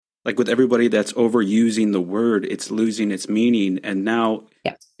like with everybody that's overusing the word, it's losing its meaning. And now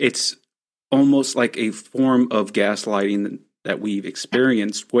Yes. it's almost like a form of gaslighting that we've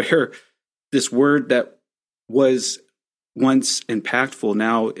experienced, where this word that was once impactful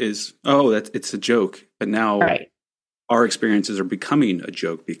now is, it's a joke. But now Right. our experiences are becoming a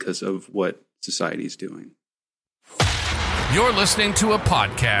joke because of what society's doing. You're listening to a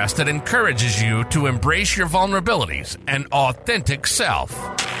podcast that encourages you to embrace your vulnerabilities and authentic self.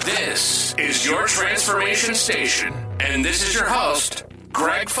 This is your transformation station, and this is your host,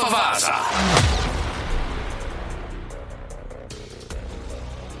 Greg Favazza.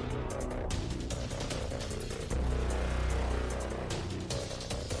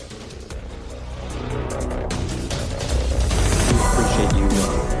 Appreciate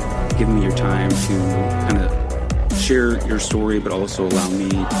you giving me your time to kind of share your story, but also allow me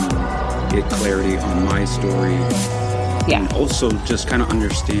to get clarity on my story. Yeah. And also just kind of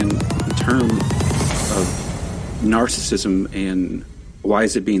understand the term of narcissism and why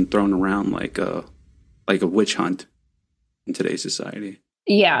is it being thrown around like a witch hunt in today's society.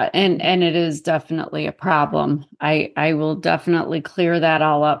 Yeah, and it is definitely a problem. I will definitely clear that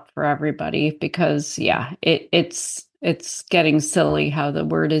all up for everybody because it's getting silly how the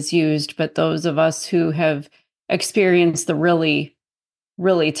word is used, but those of us who have experienced the really,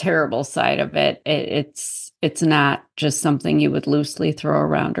 really terrible side of it, it's not just something you would loosely throw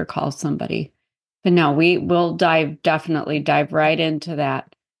around or call somebody. But no, we will definitely dive right into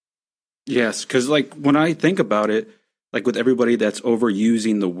that. Yes, because like when I think about it, like with everybody that's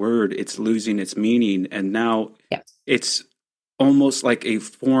overusing the word, it's losing its meaning. And now it's almost like a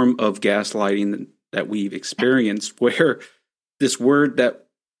form of gaslighting that we've experienced, where this word that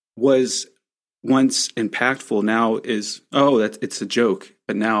was once impactful now is, it's a joke.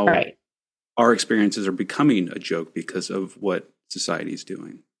 But now our experiences are becoming a joke because of what society's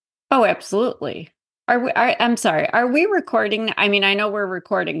doing. Oh, absolutely. I'm sorry. Are we recording? I mean, I know we're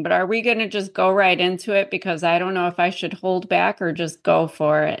recording, but are we going to just go right into it? Because I don't know if I should hold back or just go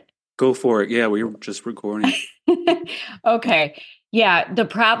for it. Go for it. Yeah, we were just recording. Okay. Yeah. The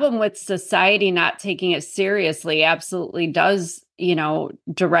problem with society not taking it seriously absolutely does,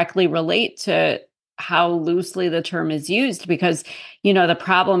 directly relate to how loosely the term is used because, the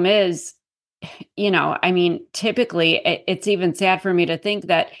problem is, typically it's even sad for me to think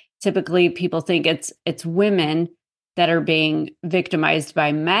that typically people think it's women that are being victimized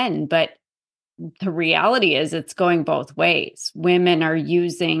by men, but the reality is it's going both ways. Women are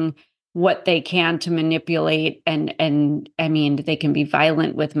using what they can to manipulate and they can be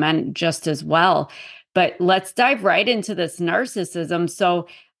violent with men just as well. But let's dive right into this narcissism. So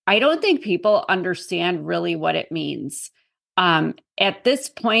I don't think people understand really what it means. At this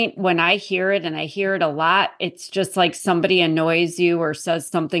point, when I hear it, and I hear it a lot, it's just like somebody annoys you or says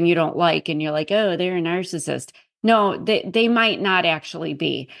something you don't like, and you're like, oh, they're a narcissist. No, they might not actually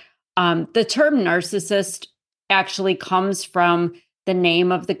be. The term narcissist actually comes from the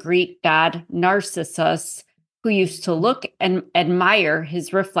name of the Greek god Narcissus, who used to look and admire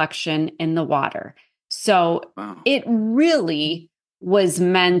his reflection in the water. So It really was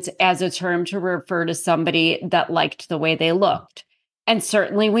meant as a term to refer to somebody that liked the way they looked. And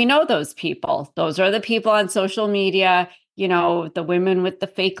certainly we know those people. Those are the people on social media, the women with the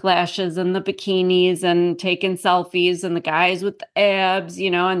fake lashes and the bikinis and taking selfies and the guys with the abs,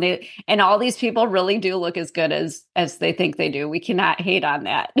 and all these people really do look as good as they think they do. We cannot hate on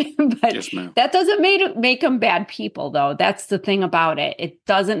that. But yes, ma'am. That doesn't make them bad people, though. That's the thing about it. It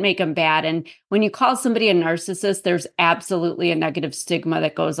doesn't make them bad. And when you call somebody a narcissist, there's absolutely a negative stigma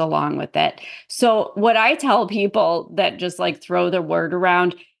that goes along with it. So what I tell people that just like throw the word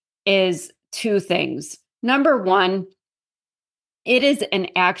around is two things. Number one, it is an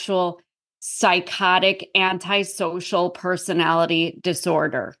actual psychotic antisocial personality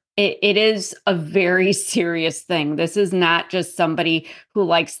disorder. It is a very serious thing. This is not just somebody who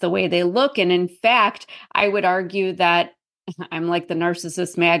likes the way they look. And in fact, I would argue that I'm like the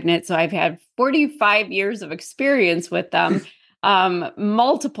narcissist magnet. So I've had 45 years of experience with them,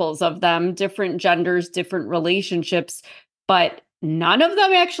 multiples of them, different genders, different relationships, but none of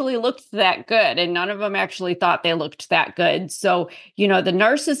them actually looked that good, and none of them actually thought they looked that good. So, the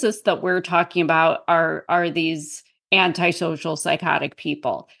narcissists that we're talking about are these antisocial psychotic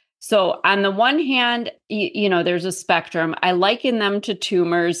people. So on the one hand, there's a spectrum. I liken them to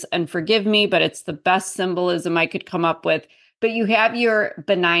tumors, and forgive me, but it's the best symbolism I could come up with. But you have your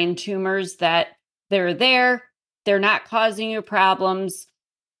benign tumors that they're there, they're not causing you problems,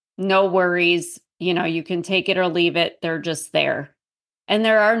 no worries. You can take it or leave it. They're just there. And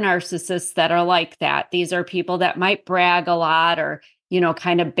there are narcissists that are like that. These are people that might brag a lot or,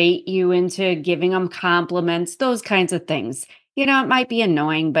 kind of bait you into giving them compliments, those kinds of things. It might be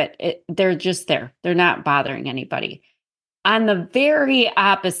annoying, but they're just there. They're not bothering anybody. On the very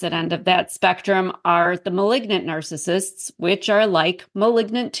opposite end of that spectrum are the malignant narcissists, which are like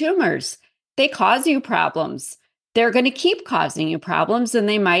malignant tumors. They cause you problems. They're going to keep causing you problems, and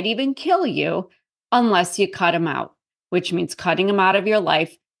they might even kill you unless you cut them out, which means cutting them out of your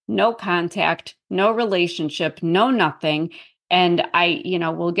life, no contact, no relationship, no nothing. And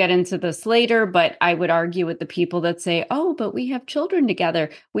we'll get into this later, but I would argue with the people that say, oh, but we have children together.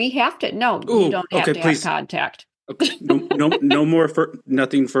 We have to. No, you don't have to have contact. Okay. No more,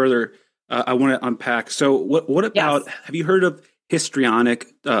 nothing further. I want to unpack. So what about, have you heard of histrionic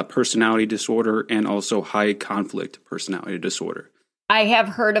personality disorder and also high conflict personality disorder? I have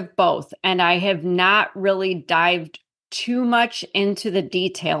heard of both, and I have not really dived too much into the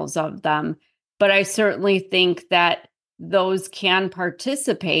details of them, but I certainly think that those can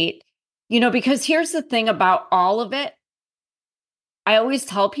participate, because here's the thing about all of it. I always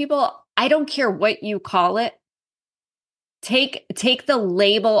tell people, I don't care what you call it. Take the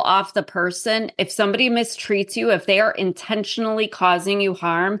label off the person. If somebody mistreats you, if they are intentionally causing you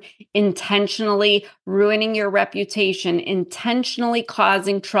harm, intentionally ruining your reputation, intentionally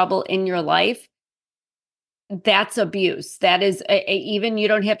causing trouble in your life, that's abuse. That is even, you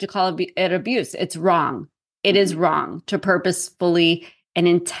don't have to call it abuse. It's wrong. It is wrong to purposefully and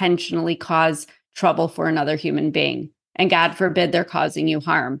intentionally cause trouble for another human being. And God forbid they're causing you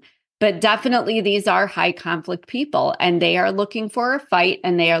harm. But definitely these are high conflict people, and they are looking for a fight,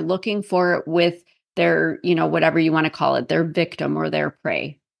 and they are looking for it with their, whatever you want to call it, their victim or their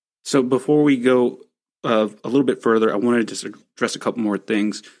prey. So before we go a little bit further, I want to just address a couple more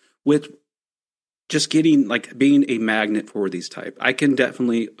things with just being a magnet for these type. I can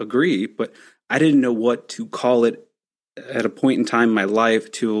definitely agree, but I didn't know what to call it at a point in time in my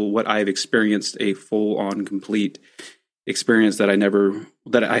life to what I've experienced, a full on complete experience that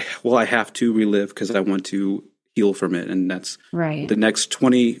I have to relive because I want to heal from it. And that's right. The next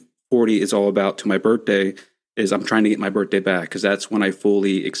 2040 is all about, to my birthday, is I'm trying to get my birthday back, because that's when I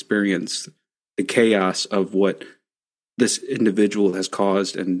fully experience the chaos of what this individual has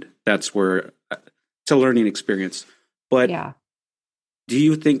caused. And that's where it's a learning experience. But do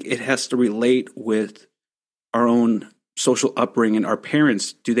you think it has to relate with our own social upbringing? Our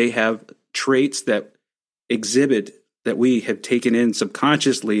parents, do they have traits that exhibit that we have taken in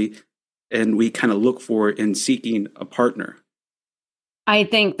subconsciously and we kind of look for in seeking a partner? I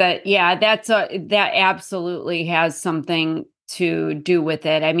think that, that absolutely has something to do with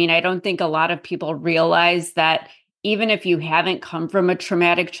it. I mean, I don't think a lot of people realize that even if you haven't come from a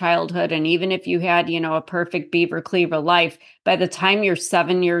traumatic childhood, and even if you had, a perfect beaver cleaver life, by the time you're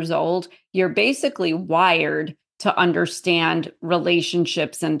 7 years old, you're basically wired to understand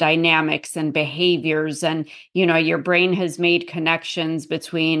relationships and dynamics and behaviors. And, your brain has made connections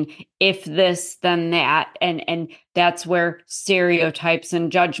between if this, then that. And that's where stereotypes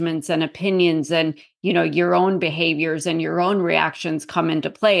and judgments and opinions and, your own behaviors and your own reactions come into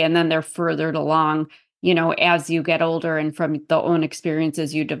play. And then they're furthered along, as you get older and from the own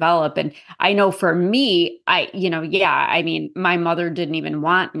experiences you develop. And I know for me, my mother didn't even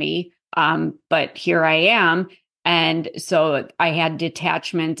want me, but here I am. And so I had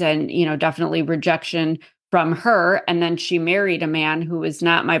detachment and, definitely rejection from her. And then she married a man who was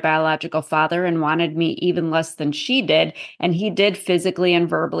not my biological father and wanted me even less than she did. And he did physically and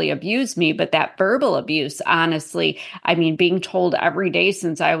verbally abuse me. But that verbal abuse, honestly, being told every day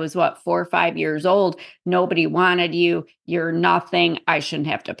since I was 4 or 5 years old, nobody wanted you, you're nothing, I shouldn't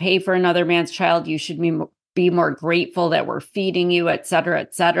have to pay for another man's child, you should be more grateful that we're feeding you, et cetera,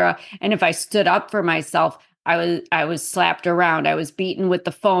 et cetera. And if I stood up for myself, I was slapped around. I was beaten with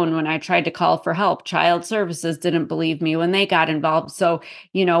the phone when I tried to call for help. Child services didn't believe me when they got involved. So,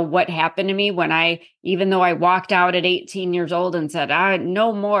 what happened to me when even though I walked out at 18 years old and said,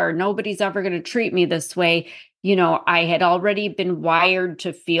 no more, nobody's ever going to treat me this way. I had already been wired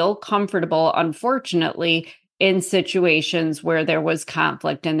to feel comfortable, unfortunately, in situations where there was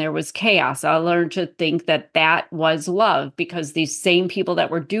conflict and there was chaos. I learned to think that was love, because these same people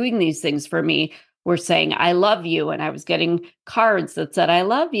that were doing these things for me were saying, I love you. And I was getting cards that said, I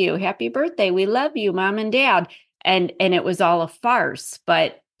love you. Happy birthday. We love you, Mom and Dad. And it was all a farce.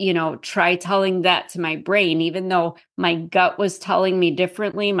 But, try telling that to my brain, even though my gut was telling me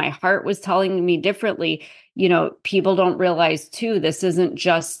differently, my heart was telling me differently. People don't realize too, this isn't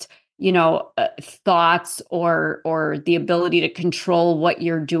just, thoughts or the ability to control what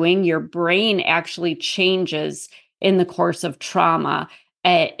you're doing. Your brain actually changes in the course of trauma.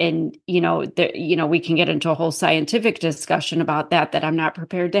 And we can get into a whole scientific discussion about that I'm not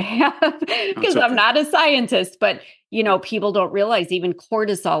prepared to have because I'm not a scientist. But, people don't realize even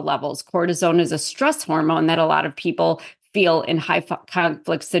cortisol levels. Cortisone is a stress hormone that a lot of people feel in high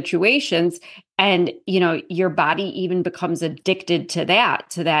conflict situations. And, your body even becomes addicted to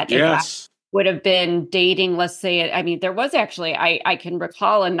that. Yes. Would have been dating, let's say, there was actually, I can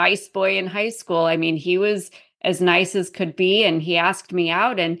recall a nice boy in high school. He was as nice as could be. And he asked me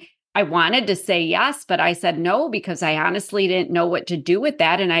out and I wanted to say yes, but I said no, because I honestly didn't know what to do with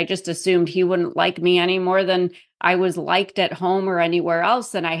that. And I just assumed he wouldn't like me any more than I was liked at home or anywhere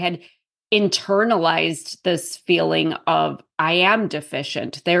else. And I had internalized this feeling of I am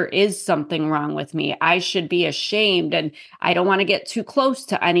deficient. There is something wrong with me. I should be ashamed. And I don't want to get too close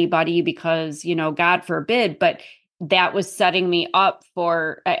to anybody because, God forbid, but that was setting me up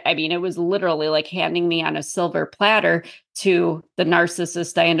for, it was literally like handing me on a silver platter to the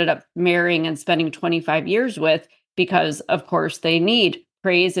narcissist I ended up marrying and spending 25 years with, because of course they need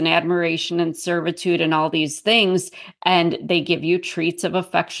praise and admiration and servitude and all these things. And they give you treats of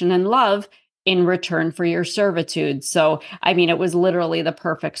affection and love in return for your servitude. So, it was literally the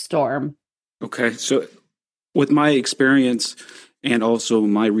perfect storm. Okay. So with my experience and also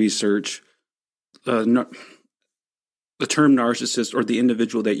my research, the term narcissist, or the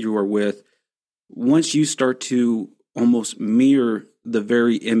individual that you are with, once you start to almost mirror the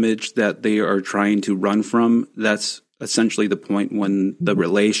very image that they are trying to run from, that's essentially the point when the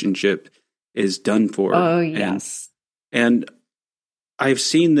relationship is done for. Oh, yes. And I've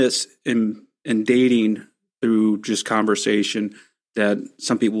seen this in dating through just conversation, that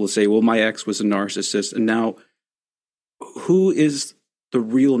some people will say, well, my ex was a narcissist. And now, who is the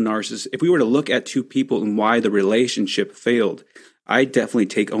real narcissist? If we were to look at two people and why the relationship failed, I definitely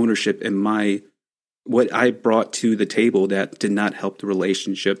take ownership in what I brought to the table that did not help the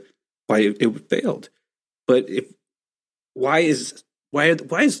relationship, why it failed. But why is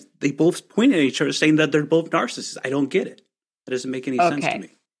they both pointing at each other saying that they're both narcissists? I don't get it. That doesn't make any sense to me.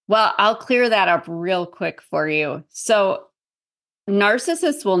 Well, I'll clear that up real quick for you. So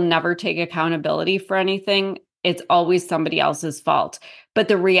narcissists will never take accountability for anything. It's always somebody else's fault. But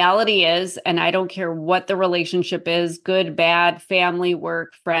the reality is, and I don't care what the relationship is, good, bad, family,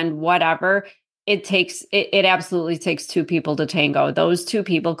 work, friend, whatever, it absolutely takes two people to tango. Those two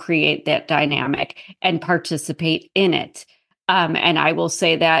people create that dynamic and participate in it. And I will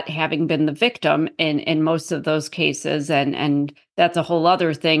say that having been the victim in most of those cases, and that's a whole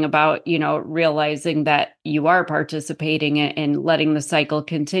other thing about, realizing that you are participating in letting the cycle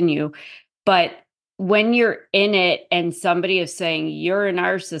continue. But when you're in it and somebody is saying you're a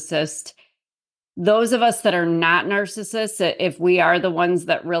narcissist, those of us that are not narcissists, if we are the ones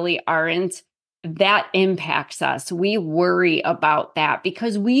that really aren't, that impacts us. We worry about that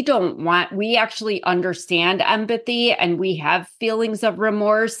because we actually understand empathy and we have feelings of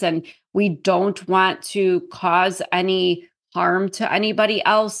remorse, and we don't want to cause any harm to anybody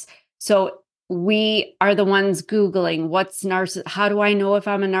else. So we are the ones Googling what's narcissist. How do I know if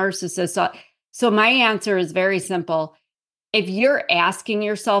I'm a narcissist? So my answer is very simple. If you're asking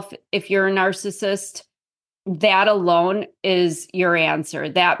yourself if you're a narcissist, that alone is your answer.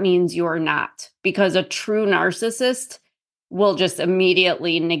 That means you're not, because a true narcissist will just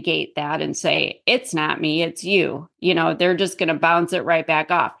immediately negate that and say, it's not me, it's you. They're just going to bounce it right back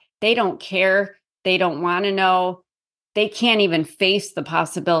off. They don't care. They don't want to know. They can't even face the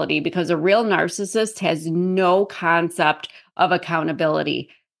possibility, because a real narcissist has no concept of accountability.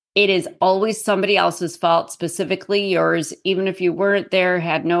 It is always somebody else's fault, specifically yours, even if you weren't there,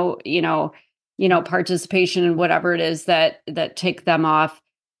 had no, participation in whatever it is that tick them off.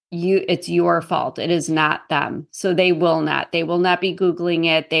 It's your fault. It is not them. So they will not be Googling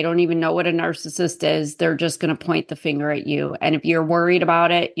it. They don't even know what a narcissist is. They're just going to point the finger at you. And if you're worried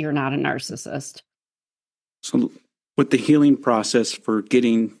about it, you're not a narcissist. So with the healing process for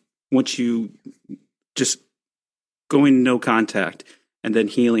once you just going no contact and then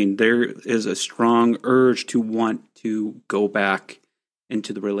healing, there is a strong urge to want to go back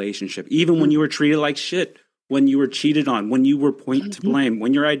into the relationship, even when you were treated like shit, when you were cheated on, when you were point to blame,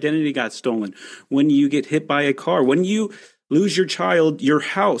 when your identity got stolen, when you get hit by a car, when you lose your child, your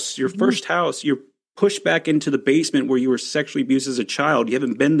house, your first house, you're pushed back into the basement where you were sexually abused as a child. You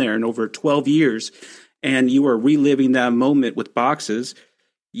haven't been there in over 12 years, and you are reliving that moment with boxes.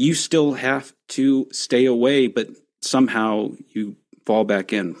 You still have to stay away, but somehow you fall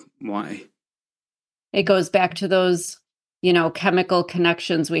back in. Why? It goes back to those, chemical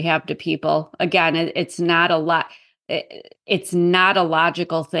connections we have to people. Again, it's not a lot. it's not a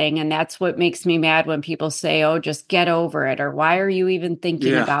logical thing. And that's what makes me mad when people say, oh, just get over it. Or why are you even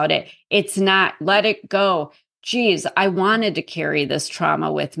thinking about it? It's not, let it go. Geez, I wanted to carry this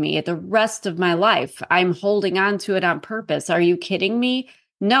trauma with me the rest of my life. I'm holding on to it on purpose. Are you kidding me?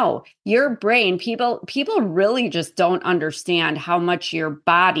 No, your brain, people really just don't understand how much your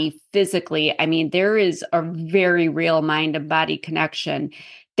body physically, I mean, there is a very real mind and body connection.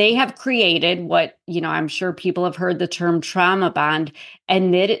 They have created what, I'm sure people have heard the term trauma bond.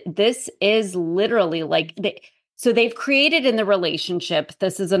 And this is literally like, so they've created in the relationship,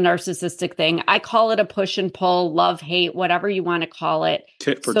 this is a narcissistic thing. I call it a push and pull, love, hate, whatever you want to call it.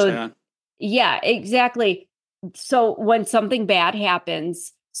 Tit for tat. Yeah, exactly. So when something bad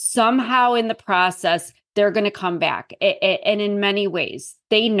happens, somehow in the process, they're going to come back. And in many ways,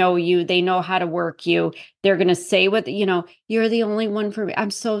 they know you, they know how to work you. They're going to say you're the only one for me.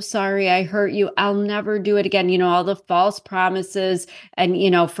 I'm so sorry I hurt you. I'll never do it again. All the false promises. And,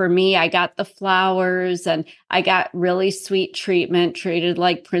 for me, I got the flowers and I got really sweet treatment, treated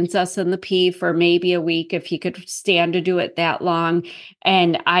like Princess and the Pea for maybe a week if he could stand to do it that long.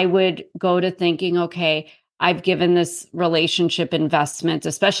 And I would go to thinking, okay, I've given this relationship investment,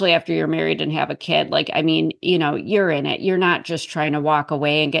 especially after you're married and have a kid. You're in it. You're not just trying to walk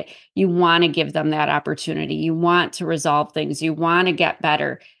away and you want to give them that opportunity. You want to resolve things. You want to get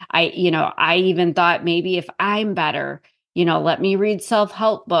better. I even thought maybe if I'm better, let me read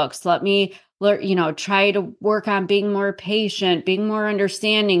self-help books. Let me learn, try to work on being more patient, being more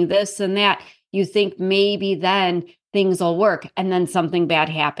understanding, this and that. You think maybe then things will work, and then something bad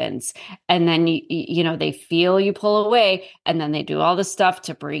happens, and then they feel you pull away, and then they do all the stuff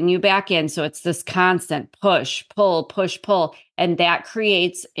to bring you back in. So it's this constant push, pull, and that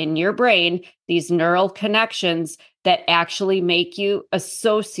creates in your brain these neural connections that actually make you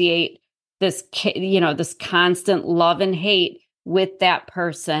associate this constant love and hate with that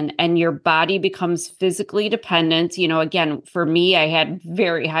person, and your body becomes physically dependent. Again, for me, I had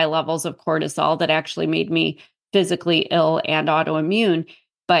very high levels of cortisol that actually made me physically ill and autoimmune.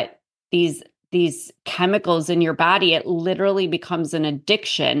 But these chemicals in your body, it literally becomes an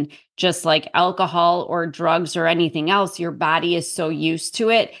addiction, just like alcohol or drugs or anything else. Your body is so used to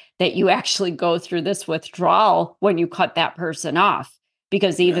it that you actually go through this withdrawal when you cut that person off.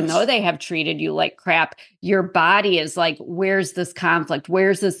 Because even though they have treated you like crap, your body is like, where's this conflict?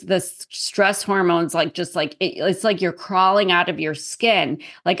 Where's this stress hormones? It's like you're crawling out of your skin.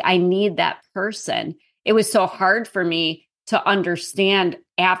 Like, I need that person. It was so hard for me to understand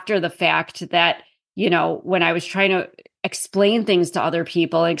after the fact that, when I was trying to explain things to other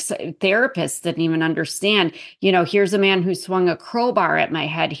people, like therapists didn't even understand, here's a man who swung a crowbar at my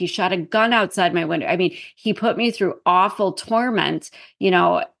head. He shot a gun outside my window. I mean, he put me through awful torment,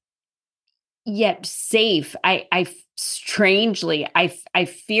 yet safe. I strangely, I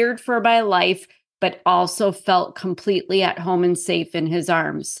feared for my life, but also felt completely at home and safe in his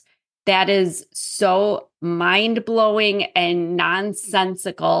arms. That is so mind-blowing and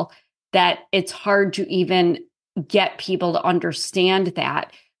nonsensical that it's hard to even get people to understand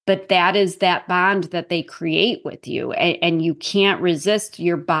that. But that is that bond that they create with you, and you can't resist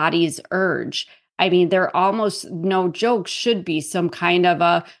your body's urge. I mean, there almost, no joke, should be some kind of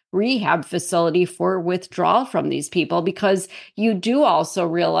a rehab facility for withdrawal from these people, because you do also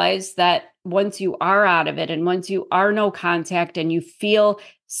realize that once you are out of it and once you are no contact and you feel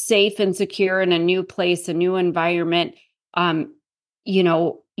safe and secure in a new place, a new environment,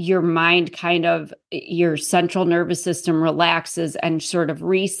 your mind your central nervous system relaxes and sort of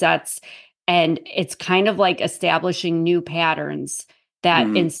resets. And it's kind of like establishing new patterns that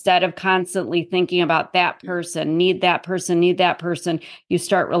instead of constantly thinking about that person, need that person, you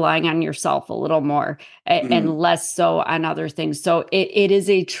start relying on yourself a little more and less so on other things. So it is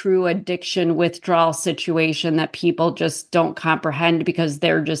a true addiction withdrawal situation that people just don't comprehend, because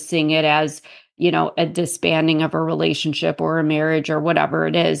they're just seeing it as, a disbanding of a relationship or a marriage or whatever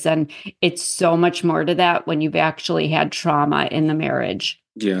it is. And it's so much more to that when you've actually had trauma in the marriage.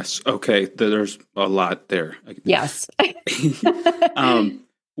 Yes. Okay. There's a lot there. Yes.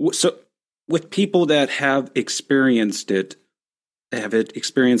 So with people that have experienced a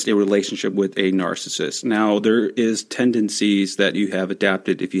relationship with a narcissist, now there is tendencies that you have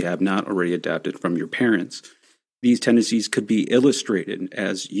adapted, if you have not already adapted, from your parents. These tendencies could be illustrated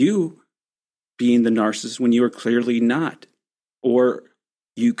as you being the narcissist when you are clearly not, or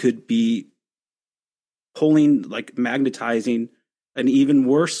you could be pulling, like magnetizing an even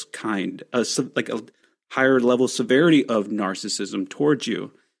worse kind, like a higher level severity of narcissism towards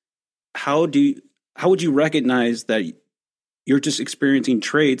you. How would you recognize that you're just experiencing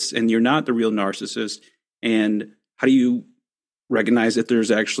traits and you're not the real narcissist? And how do you recognize if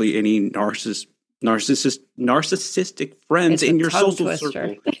there's actually any narcissistic friends in your social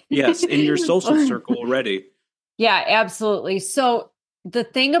circle? Yes, in your social circle already. Yeah, absolutely. So the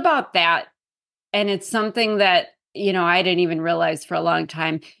thing about that, and it's something that, I didn't even realize for a long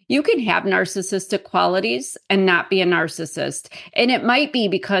time, you can have narcissistic qualities and not be a narcissist. And it might be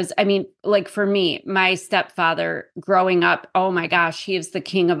because, like for me, my stepfather growing up, oh my gosh, he is the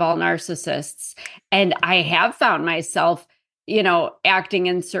king of all narcissists. And I have found myself, acting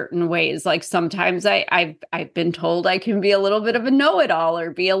in certain ways. Like sometimes I've been told I can be a little bit of a know-it-all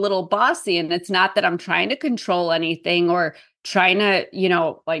or be a little bossy. And it's not that I'm trying to control anything or trying to,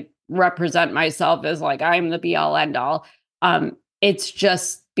 represent myself as like I'm the be all end all. It's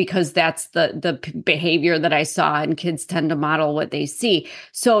just because that's the behavior that I saw, and kids tend to model what they see.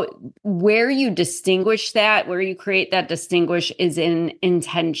 So where you distinguish that, where you create that distinguish is in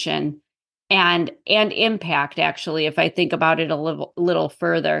intention and impact. Actually, if I think about it a little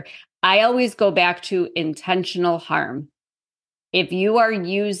further, I always go back to intentional harm. If you are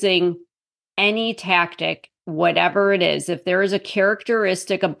using any tactic, whatever it is, if there is a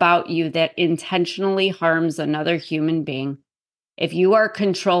characteristic about you that intentionally harms another human being, if you are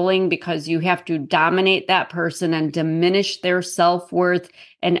controlling because you have to dominate that person and diminish their self-worth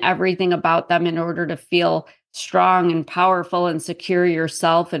and everything about them in order to feel strong and powerful and secure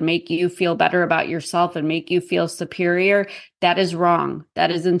yourself and make you feel better about yourself and make you feel superior, that is wrong. That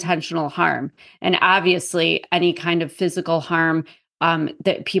is intentional harm. And obviously, any kind of physical harm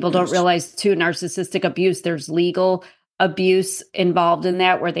that people don't realize too, narcissistic abuse, there's legal abuse involved in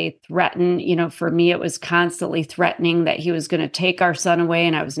that where they threaten, for me, it was constantly threatening that he was going to take our son away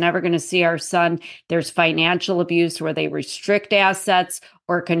and I was never going to see our son. There's financial abuse where they restrict assets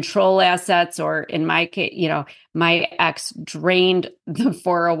or control assets, or in my case, my ex drained the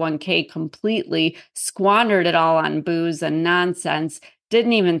 401k completely, squandered it all on booze and nonsense.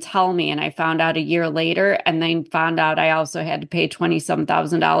 Didn't even tell me. And I found out a year later, and then found out I also had to pay $20-some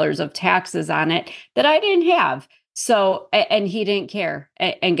thousand of taxes on it that I didn't have. So, and he didn't care.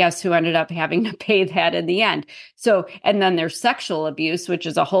 And guess who ended up having to pay that in the end? So, and then there's sexual abuse, which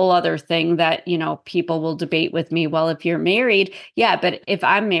is a whole other thing that, people will debate with me. Well, if you're married, yeah, but if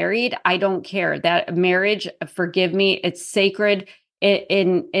I'm married, I don't care. That marriage, forgive me, it's sacred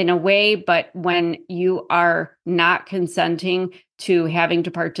in a way, but when you are not consenting to having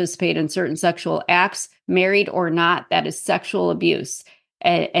to participate in certain sexual acts, married or not, that is sexual abuse,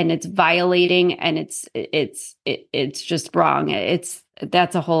 and it's violating, and it's just wrong.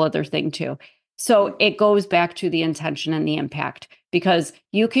 That's a whole other thing too. So it goes back to the intention and the impact, because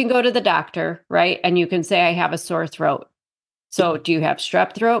you can go to the doctor, right? And you can say, I have a sore throat. So do you have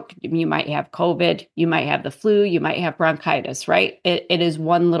strep throat? You might have COVID. You might have the flu. You might have bronchitis, right? It is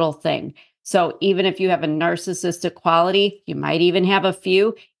one little thing. So even if you have a narcissistic quality, you might even have a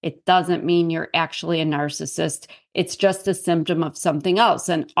few, it doesn't mean you're actually a narcissist. It's just a symptom of something else.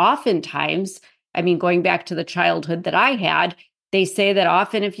 And oftentimes, going back to the childhood that I had, they say that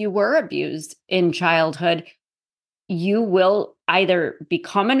often if you were abused in childhood, you will either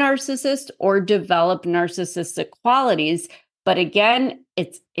become a narcissist or develop narcissistic qualities. But again,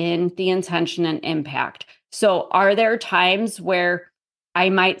 it's in the intention and impact. So are there times where I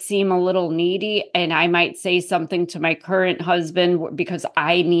might seem a little needy and I might say something to my current husband because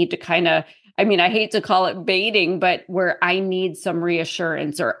I need to kind of, I hate to call it baiting, but where I need some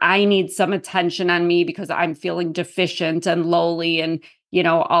reassurance or I need some attention on me because I'm feeling deficient and lowly and,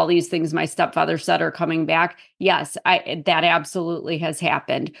 all these things my stepfather said are coming back. Yes, that absolutely has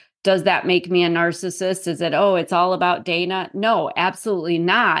happened. Does that make me a narcissist? Is it, it's all about Dana? No, absolutely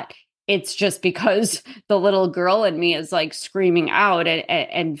not. It's just because the little girl in me is like screaming out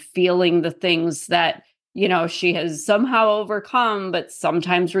and feeling the things that, she has somehow overcome, but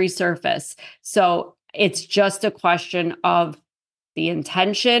sometimes resurface. So it's just a question of the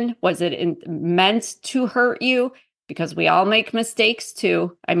intention. Was it meant to hurt you? Because we all make mistakes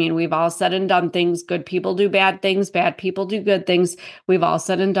too. We've all said and done things. Good people do bad things. Bad people do good things. We've all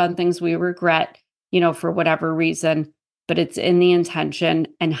said and done things we regret, for whatever reason. But it's in the intention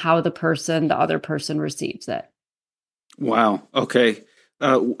and how the other person receives it. Wow. Okay.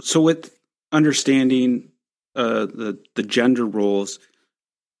 So with understanding the gender roles,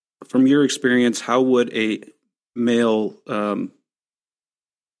 from your experience, how would a male, I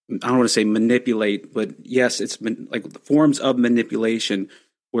don't want to say manipulate, but yes, it's like forms of manipulation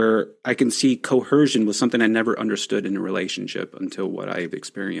where I can see coercion was something I never understood in a relationship until what I've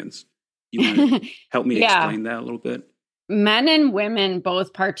experienced. You want to help me explain that a little bit? Men and women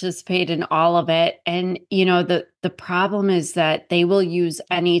both participate in all of it. And, the problem is that they will use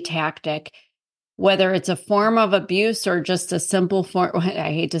any tactic whether it's a form of abuse or just a simple form,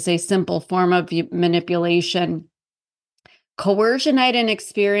 I hate to say simple form of manipulation. Coercion, I didn't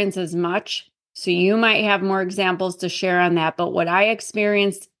experience as much. So you might have more examples to share on that. But what I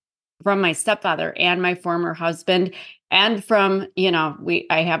experienced from my stepfather and my former husband, and from,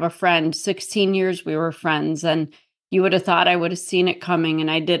 I have a friend, 16 years we were friends, and you would have thought I would have seen it coming, and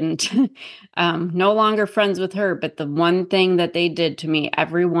I didn't. No longer friends with her. But the one thing that they did to me,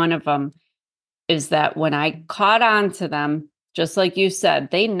 every one of them, is that when I caught on to them, just like you said,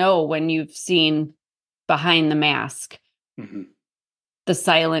 they know when you've seen behind the mask, the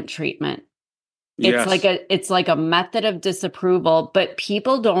silent treatment. Yes. It's like a method of disapproval, but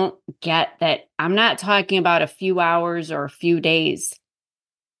people don't get that. I'm not talking about a few hours or a few days.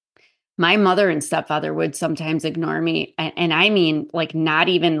 My mother and stepfather would sometimes ignore me. And I mean, like, not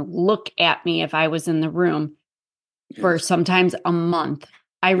even look at me if I was in the room for sometimes a month.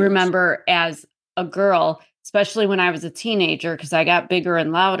 I remember as a girl, especially when I was a teenager, because I got bigger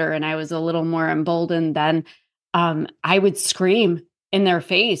and louder and I was a little more emboldened then, I would scream in their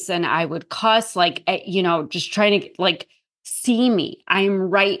face and I would cuss, just trying to see me. I'm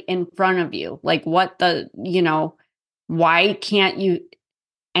right in front of you. Like, what why can't you?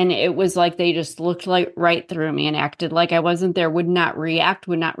 And it was like they just looked right through me and acted like I wasn't there, would not react,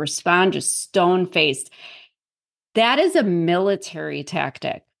 would not respond, just stone-faced. That is a military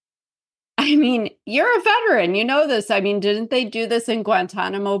tactic. I mean, you're a veteran, you know this. I mean, didn't they do this in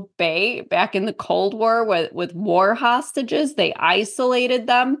Guantanamo Bay back in the Cold War with war hostages? They isolated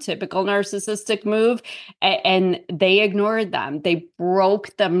them, typical narcissistic move, and they ignored them. They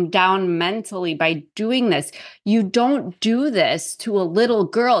broke them down mentally by doing this. You don't do this to a little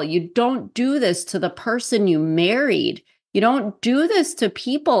girl. You don't do this to the person you married. You don't do this to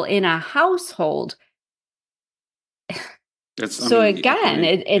people in a household.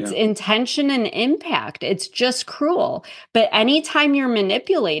 It's intention and impact. It's just cruel. But anytime you're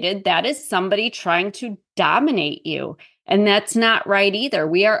manipulated, that is somebody trying to dominate you. And that's not right either.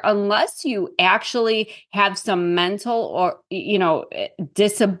 Unless you actually have some mental or,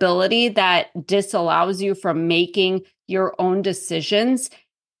 disability that disallows you from making your own decisions.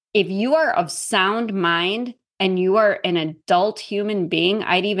 If you are of sound mind and you are an adult human being,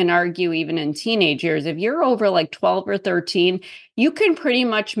 I'd even argue even in teenage years, if you're over 12 or 13, you can pretty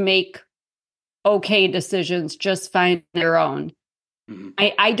much make okay decisions just fine on your own. Mm-hmm.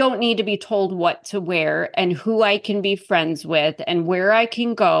 I don't need to be told what to wear and who I can be friends with and where I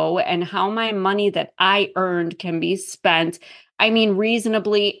can go and how my money that I earned can be spent. I mean,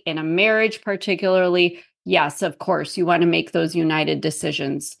 reasonably, in a marriage particularly, yes, of course, you want to make those united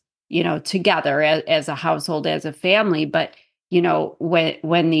decisions, together as a household, as a family. But,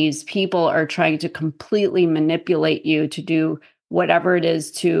 when these people are trying to completely manipulate you to do whatever it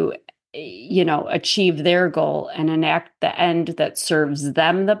is to, achieve their goal and enact the end that serves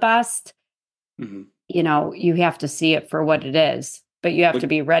them the best, you have to see it for what it is, but you have to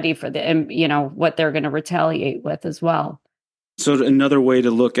be ready for what they're going to retaliate with as well. So another way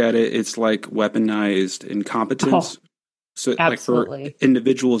to look at it, it's like weaponized incompetence. So absolutely. Like for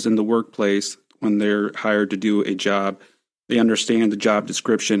individuals in the workplace, when they're hired to do a job, they understand the job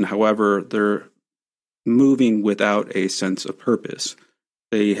description. However, they're moving without a sense of purpose.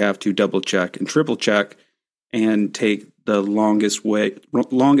 They have to double check and triple check and take the longest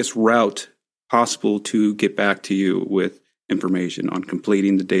route possible to get back to you with information on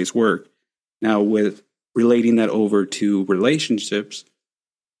completing the day's work. Now, with relating that over to relationships,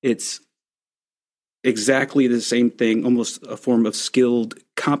 it's exactly the same thing, almost a form of skilled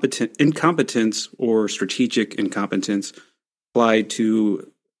incompetence or strategic incompetence applied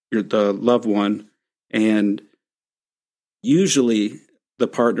to the loved one. And usually the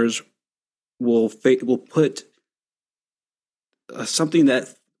partners will put something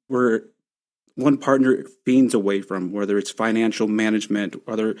that where one partner feigns away from, whether it's financial management,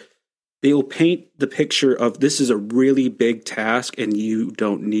 whether they will paint the picture of this is a really big task and you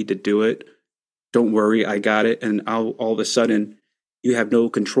don't need to do it. Don't worry, I got it. And all of a sudden, you have no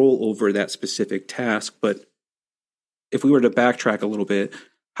control over that specific task. But if we were to backtrack a little bit,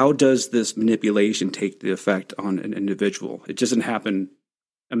 how does this manipulation take the effect on an individual? It doesn't happen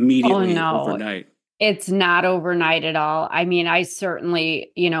immediately overnight. It's not overnight at all. I mean, I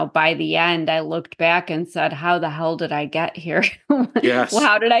certainly, by the end, I looked back and said, how the hell did I get here? Yes. Well,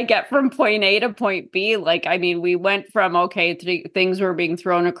 how did I get from point A to point B? We went from, things were being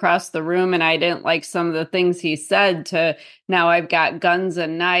thrown across the room and I didn't like some of the things he said to now I've got guns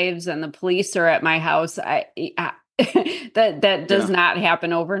and knives and the police are at my house. That does not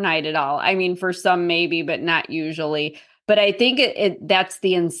happen overnight at all. I mean, for some maybe, but not usually. But I think that's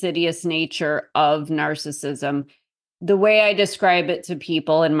the insidious nature of narcissism. The way I describe it to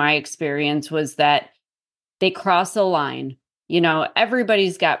people in my experience was that they cross a line.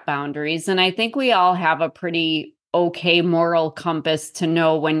 Everybody's got boundaries. And I think we all have a pretty okay moral compass to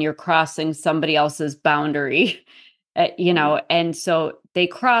know when you're crossing somebody else's boundary, and so they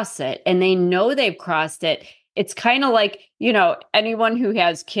cross it and they know they've crossed it. It's kind of like, anyone who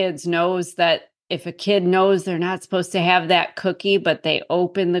has kids knows that if a kid knows they're not supposed to have that cookie, but they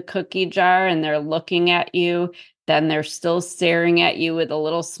open the cookie jar and they're looking at you, then they're still staring at you with a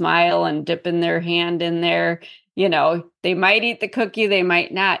little smile and dipping their hand in there. They might eat the cookie, they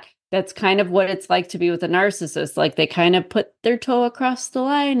might not. That's kind of what it's like to be with a narcissist. Like they kind of put their toe across the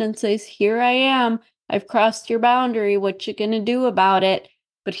line and says, here I am. I've crossed your boundary. What you going to do about it?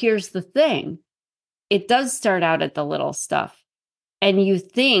 But here's the thing. It does start out at the little stuff. And you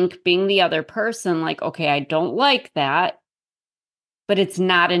think, being the other person, like, okay, I don't like that, but it's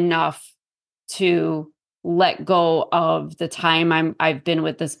not enough to let go of the time I've been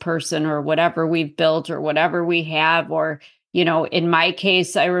with this person or whatever we've built or whatever we have. Or, in my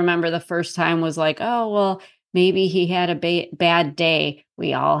case, I remember the first time was like, oh, well, maybe he had a bad day.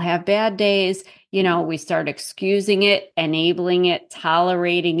 We all have bad days. We start excusing it, enabling it,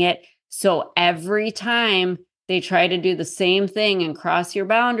 tolerating it. So every time they try to do the same thing and cross your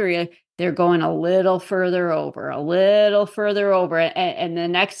boundary, they're going a little further over. And the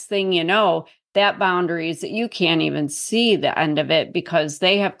next thing you know, that boundary is that you can't even see the end of it because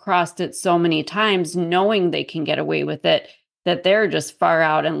they have crossed it so many times, knowing they can get away with it, that they're just far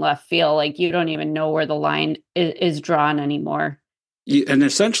out in left field. Like you don't even know where the line is drawn anymore. And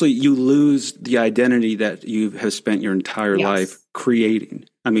essentially you lose the identity that you have spent your entire life creating.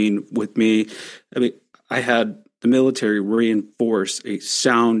 I mean, with me, I had the military reinforce a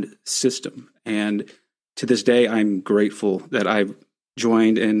sound system. And to this day, I'm grateful that I've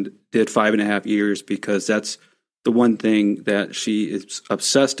joined and did 5.5 years, because that's the one thing that she is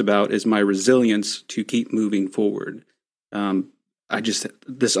obsessed about is my resilience to keep moving forward.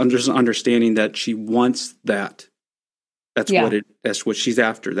 This understanding that she wants that. That's what she's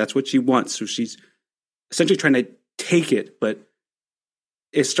after. That's what she wants. So she's essentially trying to take it, but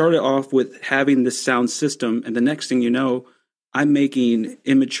it started off with having this sound system. And the next thing you know, I'm making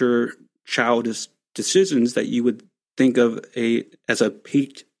immature, childish decisions that you would think of as a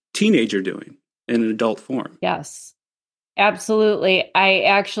peaked teenager doing in an adult form. Yes, absolutely.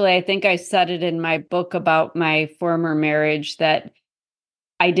 I think I said it in my book about my former marriage that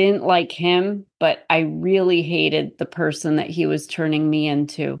I didn't like him, but I really hated the person that he was turning me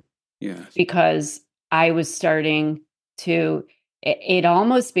into. Yes. Because I was starting to, it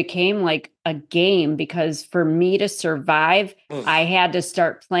almost became like a game, because for me to survive, I had to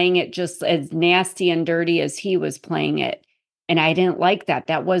start playing it just as nasty and dirty as he was playing it. And I didn't like that.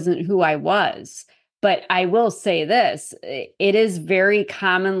 That wasn't who I was. But I will say this, it is very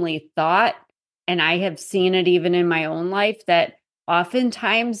commonly thought, and I have seen it even in my own life, that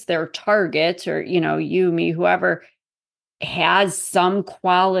oftentimes their target, or, you, me, whoever, has some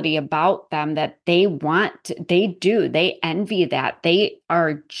quality about them that they want. They envy that. They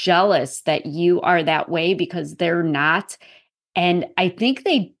are jealous that you are that way because they're not. And I think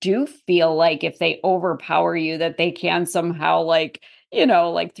they do feel like if they overpower you, that they can somehow, like,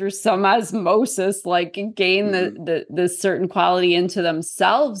 like through some osmosis, like gain the certain quality into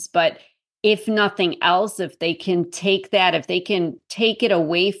themselves. But if nothing else, if they can take it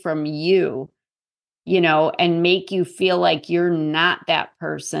away from you, and make you feel like you're not that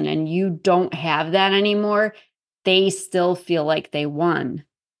person and you don't have that anymore, they still feel like they won.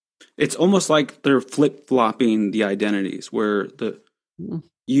 It's almost like they're flip-flopping the identities, where the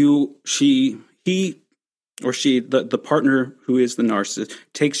partner who is the narcissist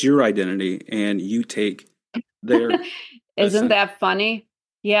takes your identity and you take their. Isn't that funny?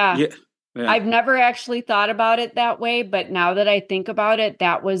 Yeah. Yeah. I've never actually thought about it that way, but now that I think about it,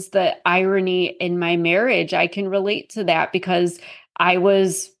 that was the irony in my marriage. I can relate to that because I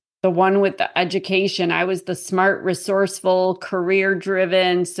was the one with the education. I was the smart, resourceful,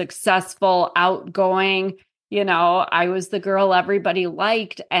 career-driven, successful, outgoing. I was the girl everybody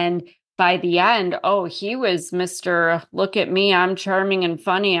liked. And by the end, he was Mr. Look at me, I'm charming and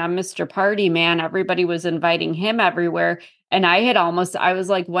funny. I'm Mr. Party Man. Everybody was inviting him everywhere. And I was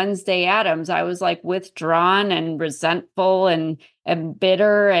like Wednesday Addams. I was like withdrawn and resentful and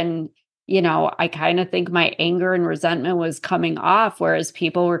bitter. And, I kind of think my anger and resentment was coming off, whereas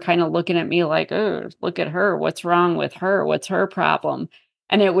people were kind of looking at me like, oh, look at her. What's wrong with her? What's her problem?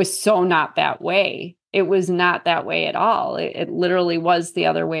 And it was so not that way. It was not that way at all. It literally was the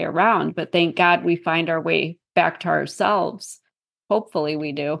other way around. But thank God we find our way back to ourselves. Hopefully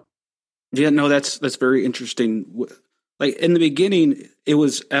we do. Yeah, no, that's very interesting. Like in the beginning, it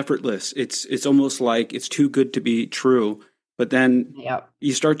was effortless. It's almost like it's too good to be true. But then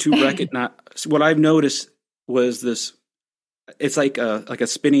you start to recognize what I've noticed was this. It's like a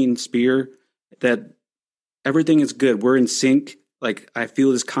spinning spear that everything is good. We're in sync. Like I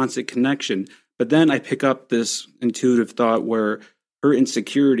feel this constant connection. But then I pick up this intuitive thought where her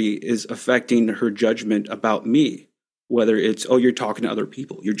insecurity is affecting her judgment about me. Whether it's, oh, you're talking to other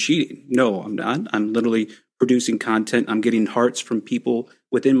people, you're cheating. No, I'm not. I'm literally producing content. I'm getting hearts from people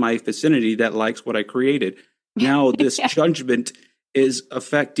within my vicinity that likes what I created. Now this judgment is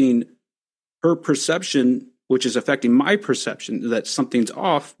affecting her perception, which is affecting my perception that something's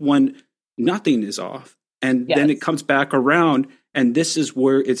off when nothing is off. And then it comes back around, and this is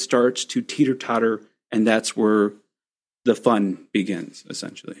where it starts to teeter-totter, and that's where the fun begins,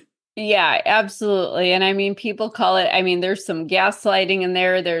 essentially. Yeah, absolutely. And I mean, people call it, I mean, there's some gaslighting in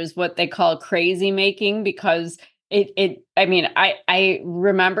there. There's what they call crazy making, because I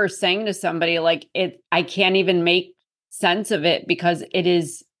remember saying to somebody like I can't even make sense of it because it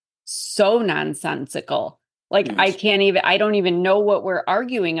is so nonsensical. Like I don't even know what we're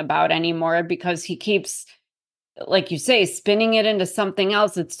arguing about anymore because he keeps, like you say, spinning it into something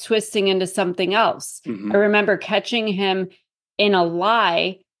else. It's twisting into something else. Mm-hmm. I remember catching him in a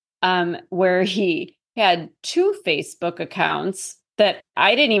lie where he had 2 Facebook accounts that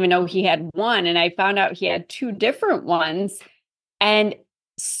I didn't even know he had one. And I found out he had 2 different ones. And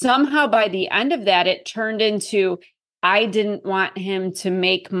somehow by the end of that, it turned into, I didn't want him to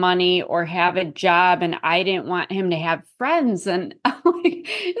make money or have a job, and I didn't want him to have friends. And I'm like,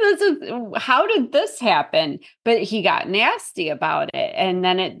 how did this happen? But he got nasty about it. And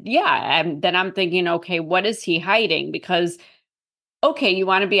then then I'm thinking, okay, what is he hiding? Because okay, you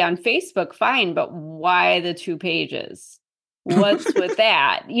want to be on Facebook, fine, but why the 2 pages? What's with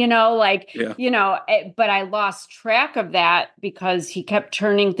that? But I lost track of that because he kept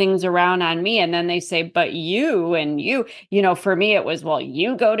turning things around on me. And then they say, but you, for me, it was, well,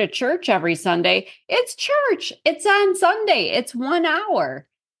 you go to church every Sunday. It's church. It's on Sunday. It's 1 hour,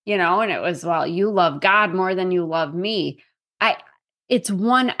 and it was, well, you love God more than you love me. It's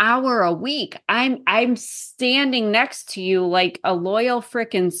 1 hour a week. I'm standing next to you like a loyal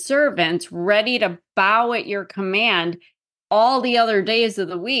frickin' servant, ready to bow at your command all the other days of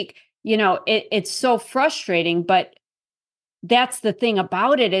the week. It's so frustrating, but that's the thing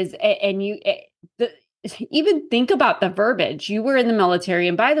about it is, and even think about the verbiage. You were in the military,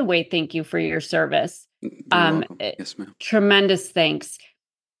 and by the way, thank you for your service. Yes, ma'am. Tremendous thanks.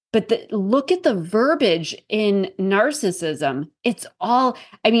 But look at the verbiage in narcissism. It's all,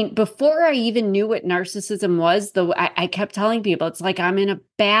 before I even knew what narcissism was, I kept telling people, it's like I'm in a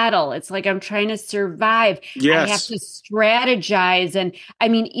battle. It's like I'm trying to survive. Yes. I have to strategize. And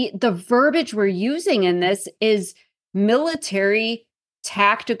the verbiage we're using in this is military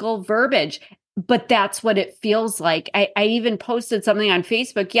tactical verbiage. But that's what it feels like. I even posted something on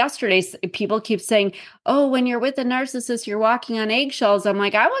Facebook yesterday. People keep saying, oh, when you're with a narcissist, you're walking on eggshells. I'm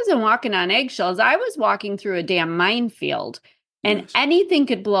like, I wasn't walking on eggshells. I was walking through a damn minefield. And anything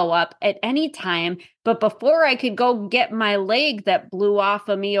could blow up at any time. But before I could go get my leg that blew off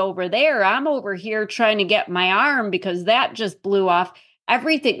of me over there, I'm over here trying to get my arm because that just blew off.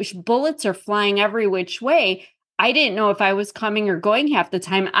 Everything, bullets are flying every which way. I didn't know if I was coming or going half the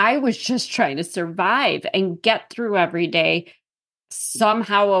time. I was just trying to survive and get through every day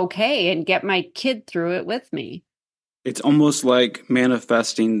somehow okay and get my kid through it with me. It's almost like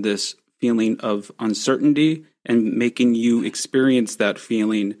manifesting this feeling of uncertainty and making you experience that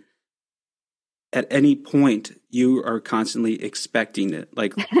feeling. At any point, you are constantly expecting it.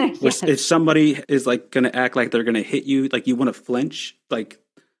 Like yes. If somebody is like going to act like they're going to hit you, like you want to flinch, like.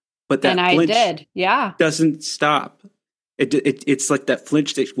 But that flinch doesn't stop. It's like that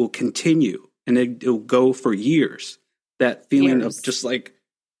flinch that will continue, and it'll go for years. That feeling of just like,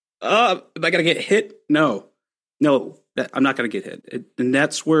 am I going to get hit? No, I'm not going to get hit. And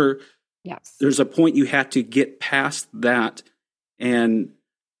that's where there's a point you have to get past that. And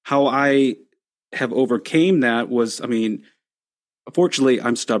how I have overcame that was, fortunately,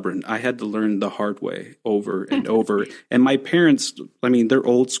 I'm stubborn. I had to learn the hard way over and over. And my parents, they're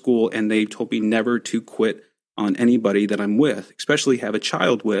old school, and they told me never to quit on anybody that I'm with, especially have a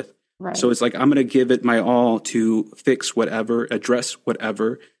child with. Right. So it's like, I'm going to give it my all to fix whatever, address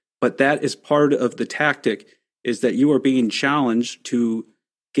whatever. But that is part of the tactic, is that you are being challenged to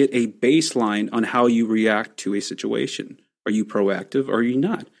get a baseline on how you react to a situation. Are you proactive or are you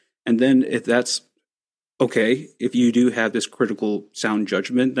not? And then if that's okay, if you do have this critical sound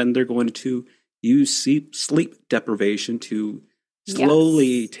judgment, then they're going to use sleep deprivation to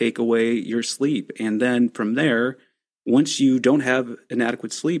slowly take away your sleep. And then from there, once you don't have an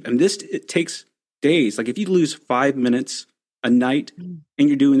adequate sleep, and it takes days. Like if you lose 5 minutes a night and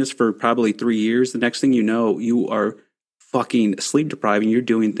you're doing this for probably 3 years, the next thing you know, you are fucking sleep deprived and you're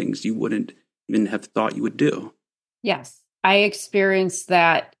doing things you wouldn't even have thought you would do. Yes. I experienced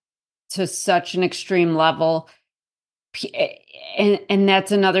that to such an extreme level. And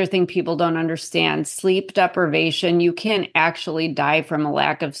that's another thing people don't understand. Sleep deprivation, you can actually die from a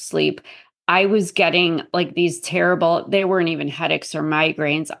lack of sleep. I was getting like these terrible, they weren't even headaches or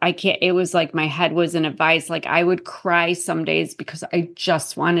migraines. It was like my head was in a vice. Like I would cry some days because I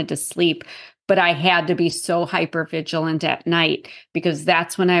just wanted to sleep, but I had to be so hyper vigilant at night because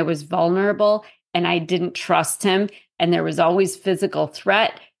that's when I was vulnerable and I didn't trust him. And there was always physical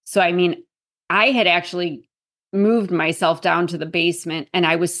threat. So, I mean, I had actually moved myself down to the basement and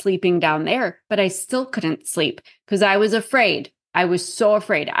I was sleeping down there, but I still couldn't sleep because I was afraid. I was so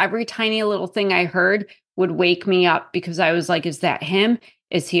afraid. Every tiny little thing I heard would wake me up because I was like, is that him?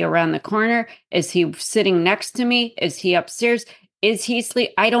 Is he around the corner? Is he sitting next to me? Is he upstairs? Is he sleep?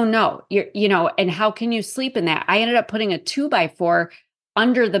 I don't know. And how can you sleep in that? I ended up putting a 2x4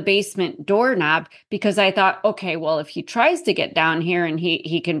 under the basement doorknob because I thought, okay, well, if he tries to get down here and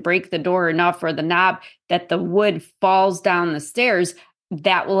he can break the door enough or the knob that the wood falls down the stairs,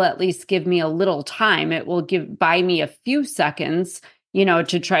 that will at least give me a little time. It will buy me a few seconds,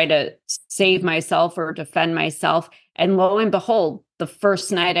 to try to save myself or defend myself. And lo and behold, the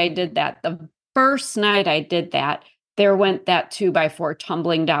first night I did that, there went that 2x4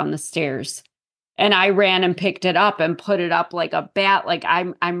 tumbling down the stairs. And I ran and picked it up and put it up like a bat, like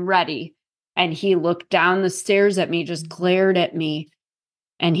I'm ready. And he looked down the stairs at me, just glared at me.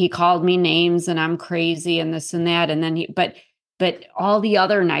 And he called me names and I'm crazy and this and that. And then but all the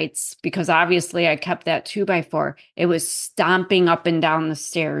other nights, because obviously I kept that 2x4, it was stomping up and down the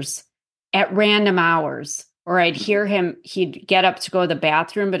stairs at random hours. Or I'd hear him, he'd get up to go to the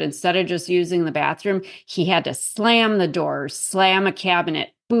bathroom, but instead of just using the bathroom, he had to slam the door, slam a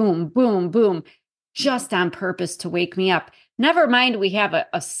cabinet, boom, boom, boom, just on purpose to wake me up. Never mind, we have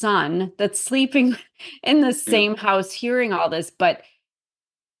a son that's sleeping in the same house hearing all this, but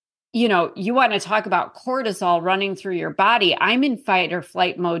you want to talk about cortisol running through your body. I'm in fight or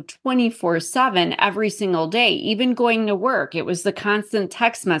flight mode 24/7 every single day, even going to work. It was the constant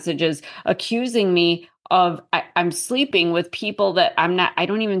text messages accusing me of I'm sleeping with people that I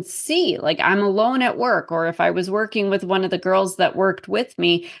don't even see. Like I'm alone at work. Or if I was working with one of the girls that worked with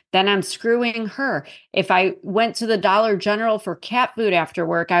me, then I'm screwing her. If I went to the Dollar General for cat food after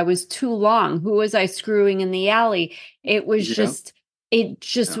work, I was too long. Who was I screwing in the alley? It was just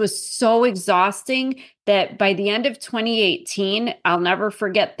was so exhausting that by the end of 2018, I'll never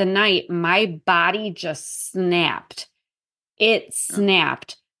forget the night, my body just snapped. It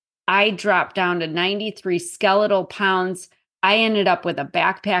snapped. I dropped down to 93 skeletal pounds. I ended up with a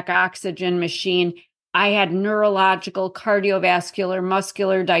backpack oxygen machine. I had neurological, cardiovascular,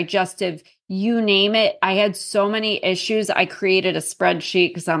 muscular, digestive, you name it. I had so many issues. I created a spreadsheet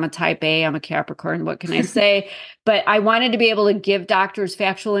because I'm a type A, I'm a Capricorn. What can I say? But I wanted to be able to give doctors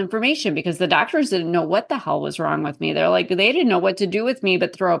factual information because the doctors didn't know what the hell was wrong with me. They didn't know what to do with me,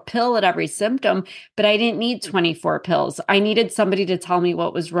 but throw a pill at every symptom. But I didn't need 24 pills. I needed somebody to tell me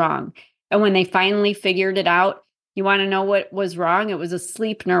what was wrong. And when they finally figured it out, you want to know what was wrong? It was a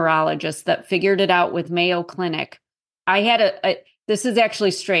sleep neurologist that figured it out with Mayo Clinic. I had this is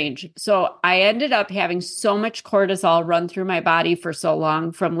actually strange. So I ended up having so much cortisol run through my body for so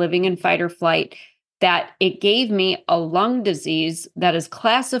long from living in fight or flight that it gave me a lung disease that is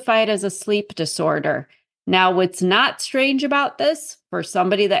classified as a sleep disorder. Now, what's not strange about this for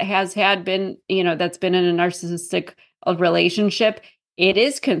somebody that has been in a narcissistic relationship, it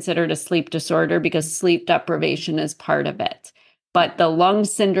is considered a sleep disorder because sleep deprivation is part of it. But the lung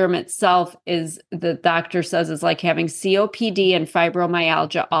syndrome itself the doctor says, is like having COPD and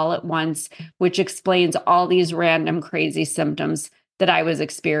fibromyalgia all at once, which explains all these random crazy symptoms that I was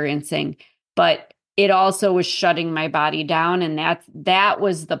experiencing. But it also was shutting my body down. And that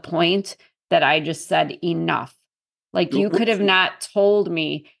was the point that I just said, enough. Like you could have not told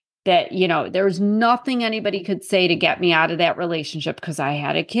me that, there was nothing anybody could say to get me out of that relationship because I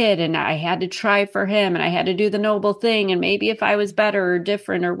had a kid and I had to try for him and I had to do the noble thing. And maybe if I was better or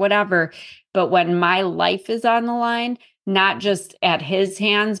different or whatever, but when my life is on the line, not just at his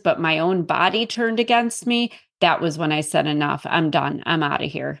hands, but my own body turned against me, that was when I said, enough, I'm done. I'm out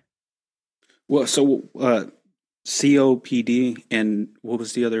of here. Well, so COPD, and what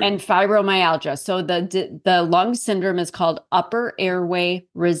was the other? And fibromyalgia. So the lung syndrome is called upper airway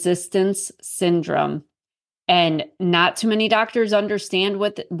resistance syndrome. And not too many doctors understand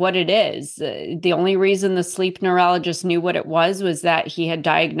what it is. The only reason the sleep neurologist knew what it was that he had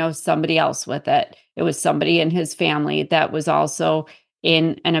diagnosed somebody else with it. It was somebody in his family that was also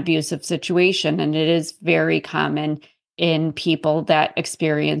in an abusive situation. And it is very common in people that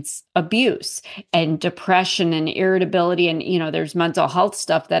experience abuse and depression and irritability. And, there's mental health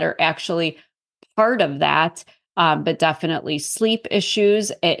stuff that are actually part of that. But definitely sleep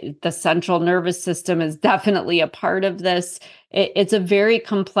issues. The central nervous system is definitely a part of this. It's a very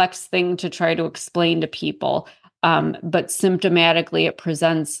complex thing to try to explain to people. But symptomatically, it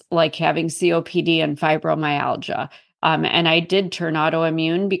presents like having COPD and fibromyalgia. And I did turn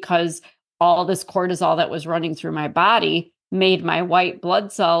autoimmune because all this cortisol that was running through my body made my white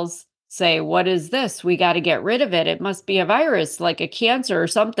blood cells say, what is this? We got to get rid of it. It must be a virus, like a cancer or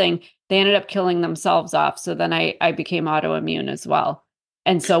something. They ended up killing themselves off. So then I became autoimmune as well.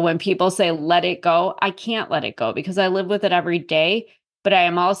 And so when people say, let it go, I can't let it go because I live with it every day. But I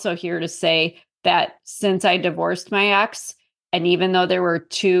am also here to say that since I divorced my ex, and even though there were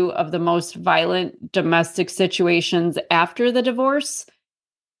two of the most violent domestic situations after the divorce,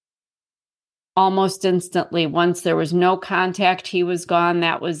 almost instantly, once there was no contact, he was gone.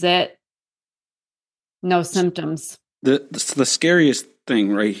 That was it. No symptoms. The scariest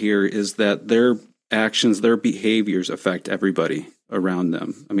thing right here is that their actions, their behaviors affect everybody around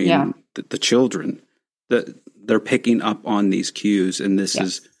them. I mean, the children, they're picking up on these cues, and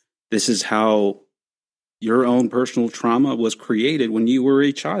this is how your own personal trauma was created when you were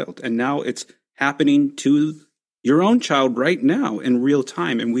a child, and now it's happening to your own child right now in real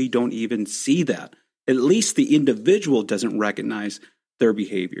time, and we don't even see that. At least the individual doesn't recognize their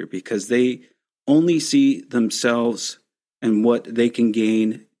behavior because they only see themselves and what they can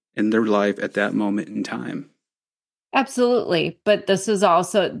gain in their life at that moment in time. Absolutely. But this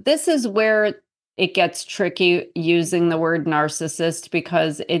is where it gets tricky using the word narcissist,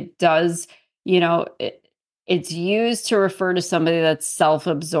 because it does, it's used to refer to somebody that's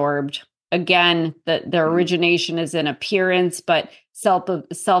self-absorbed. Again, the origination is in appearance, but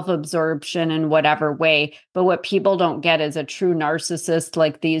self-absorption in whatever way. But what people don't get is a true narcissist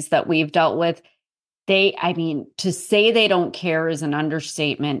like these that we've dealt with. To say they don't care is an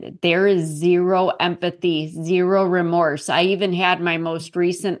understatement. There is zero empathy, zero remorse. I even had my most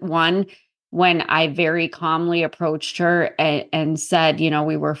recent one when I very calmly approached her and said,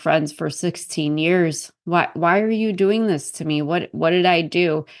 we were friends for 16 years. Why are you doing this to me? What did I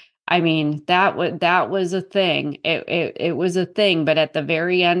do? I mean, that was a thing. It was a thing. But at the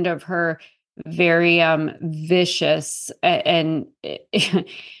very end of her very vicious and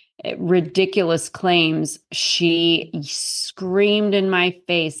ridiculous claims, she screamed in my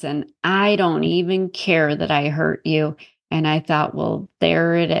face, and I don't even care that I hurt you. And I thought, well,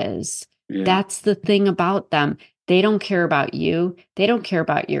 there it is. Yeah. That's the thing about them. They don't care about you. They don't care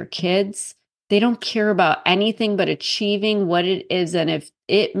about your kids. They don't care about anything but achieving what it is. And if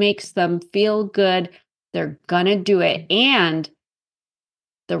it makes them feel good, they're going to do it. And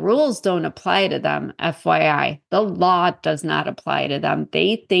the rules don't apply to them, FYI. The law does not apply to them.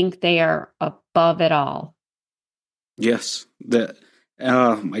 They think they are above it all. Yes.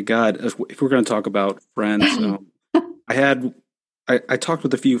 Oh my God. If we're going to talk about friends, I talked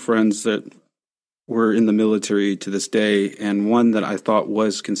with a few friends that were in the military to this day, and one that I thought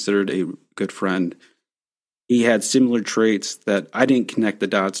was considered a good friend. He had similar traits that I didn't connect the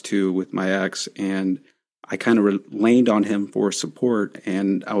dots to with my ex, and I kind of leaned on him for support,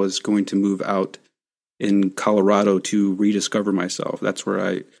 and I was going to move out in Colorado to rediscover myself. That's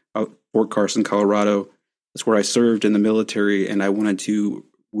where Fort Carson, Colorado. That's where I served in the military, and I wanted to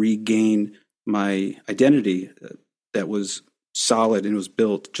regain my identity that was solid and was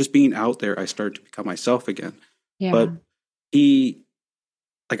built. Just being out there, I started to become myself again. Yeah. But he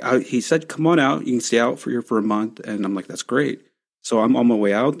said, "Come on out. You can stay out for a month." And I'm like, "That's great." So I'm on my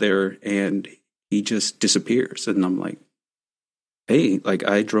way out there, and he just disappears. And I'm like, "Hey,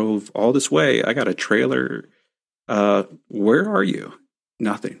 I drove all this way. I got a trailer. Where are you?"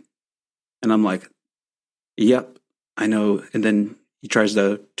 Nothing. And I'm like, "Yep, I know." And then he tries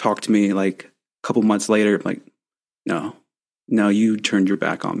to talk to me a couple months later. I'm like, no, you turned your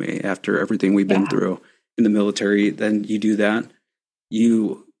back on me after everything we've been through in the military. Then you do that.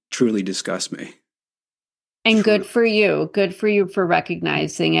 You truly disgust me. And good for you. Good for you for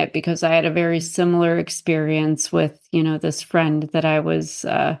recognizing it, because I had a very similar experience with, this friend that I was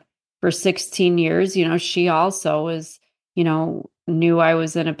for 16 years. She also was, knew I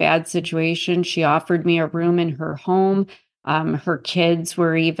was in a bad situation. She offered me a room in her home. Her kids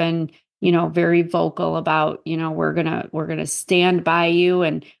were even, very vocal about, we're gonna stand by you,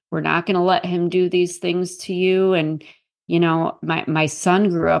 and we're not gonna let him do these things to you. And my son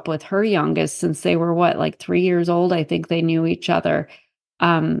grew up with her youngest since they were like 3 years old. I think they knew each other.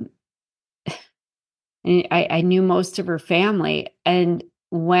 And I knew most of her family. And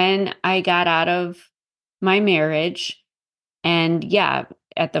when I got out of my marriage, and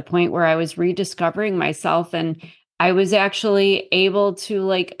at the point where I was rediscovering myself, and I was actually able to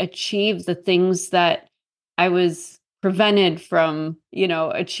like achieve the things that I was prevented from,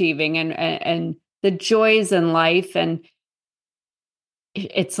 achieving, and the joys in life. And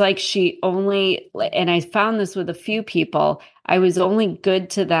it's like and I found this with a few people, I was only good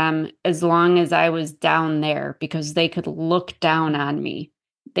to them as long as I was down there, because they could look down on me.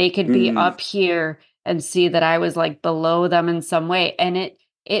 They could be up here and see that I was like below them in some way. And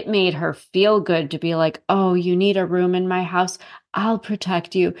it made her feel good to be like, oh, you need a room in my house? I'll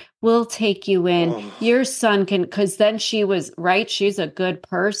protect you. We'll take you in. Oh. Your son can, because then she was right. She's a good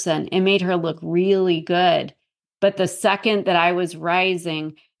person. It made her look really good. But the second that I was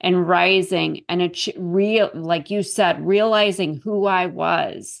rising and like you said, realizing who I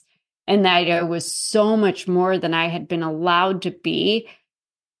was, and that I was so much more than I had been allowed to be,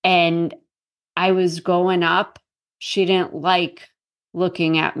 and I was going up, she didn't like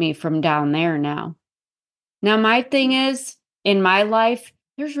looking at me from down there now. Now, my thing is, in my life,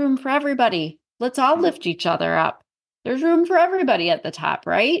 there's room for everybody. Let's all lift each other up. There's room for everybody at the top,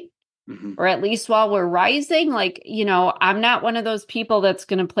 right? Mm-hmm. Or at least while we're rising, like, I'm not one of those people that's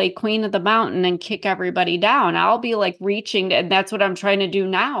going to play Queen of the Mountain and kick everybody down. I'll be like reaching, and that's what I'm trying to do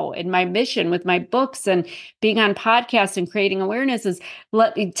now in my mission with my books and being on podcasts and creating awareness, is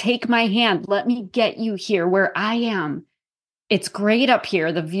let me take my hand. Let me get you here where I am. It's great up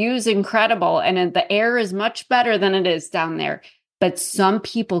here. The view's incredible, and the air is much better than it is down there. But some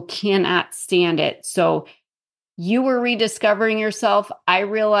people cannot stand it. So you were rediscovering yourself. I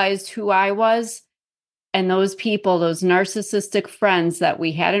realized who I was. And those people, those narcissistic friends that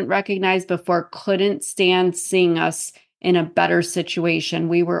we hadn't recognized before, couldn't stand seeing us in a better situation.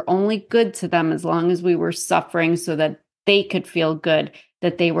 We were only good to them as long as we were suffering, so that they could feel good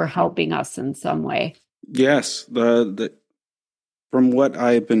that they were helping us in some way. Yes. From what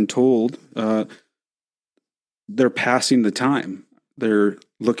I've been told, they're passing the time. They're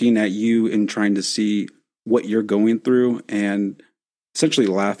looking at you and trying to see what you're going through, and essentially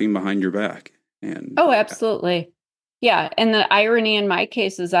laughing behind your back. And absolutely. Yeah. And the irony in my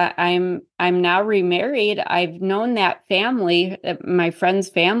case is I'm now remarried. I've known that family, my friend's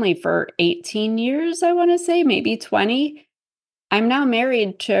family, for 18 years, I want to say, maybe 20. I'm now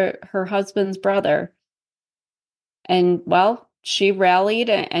married to her husband's brother. And well, she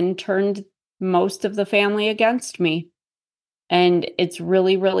rallied and turned most of the family against me. And it's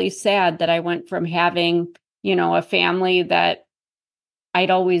really, really sad that I went from having, a family that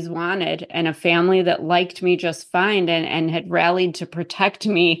I'd always wanted, and a family that liked me just fine and had rallied to protect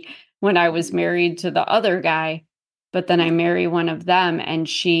me when I was married to the other guy. But then I marry one of them, and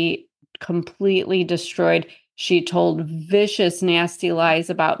she completely destroyed. She told vicious, nasty lies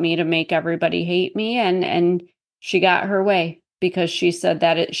about me to make everybody hate me. And she got her way, because she said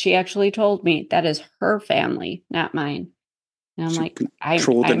that she actually told me that is her family, not mine. And I'm like,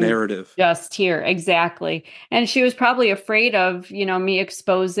 control the narrative. Just here. Exactly. And she was probably afraid of, me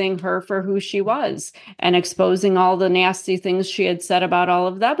exposing her for who she was, and exposing all the nasty things she had said about all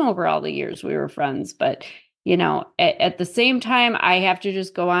of them over all the years we were friends. But, at the same time, I have to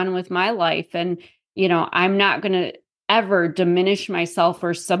just go on with my life. And, I'm not going to ever diminish myself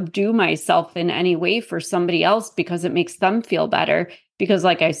or subdue myself in any way for somebody else because it makes them feel better. Because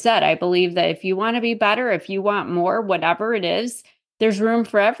like I said, I believe that if you want to be better, if you want more, whatever it is, there's room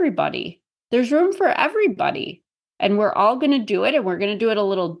for everybody. There's room for everybody. And we're all going to do it, and we're going to do it a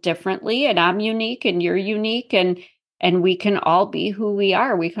little differently. And I'm unique and you're unique, and we can all be who we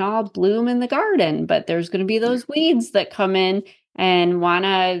are. We can all bloom in the garden, but there's going to be those weeds that come in and want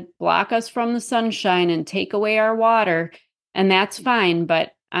to block us from the sunshine and take away our water. And that's fine,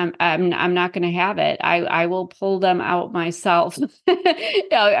 but I'm not going to have it. I will pull them out myself.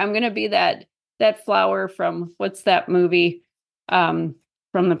 I'm going to be that flower from, what's that movie?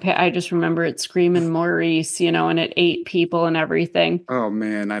 I just remember it, Screaming Maurice, and it ate people and everything. Oh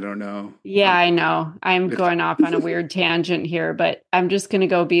man, I don't know. Yeah, I know. I'm going off on a weird tangent here, but I'm just going to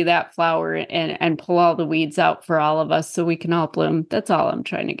go be that flower and pull all the weeds out for all of us so we can all bloom. That's all I'm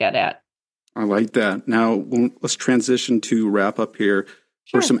trying to get at. I like that. Now let's transition to wrap up here.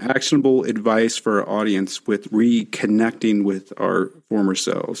 for some actionable advice for our audience with reconnecting with our former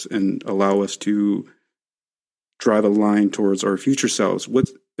selves and allow us to drive a line towards our future selves, what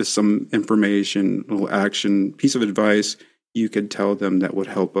is some information, little action, piece of advice you could tell them that would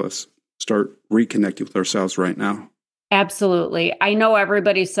help us start reconnecting with ourselves right now? Absolutely. I know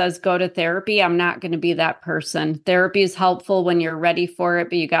everybody says go to therapy. I'm not going to be that person. Therapy is helpful when you're ready for it,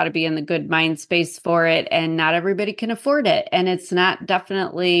 but you got to be in the good mind space for it. And not everybody can afford it. And it's not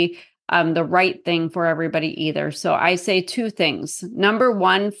definitely the right thing for everybody either. So I say two things. Number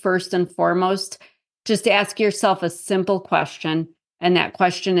one, first and foremost, just ask yourself a simple question. And that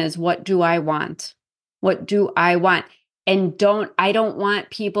question is, what do I want? What do I want? And I don't want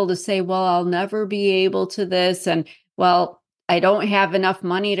people to say, well, I'll never be able to this. And well, I don't have enough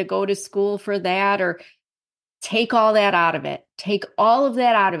money to go to school for that, or take all that out of it. Take all of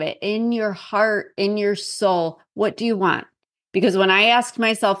that out of it. In your heart, in your soul, what do you want? Because when I asked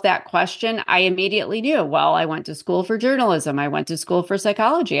myself that question, I immediately knew, well, I went to school for journalism. I went to school for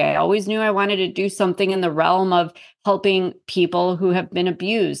psychology. I always knew I wanted to do something in the realm of helping people who have been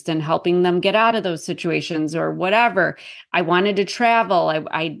abused and helping them get out of those situations or whatever. I wanted to travel.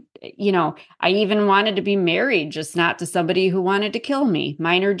 I even wanted to be married, just not to somebody who wanted to kill me.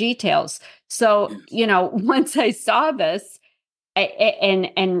 Minor details. So, once I saw this,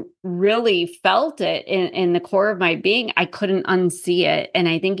 and really felt it in the core of my being, I couldn't unsee it. And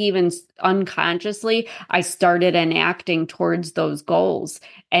I think even unconsciously, I started enacting towards those goals.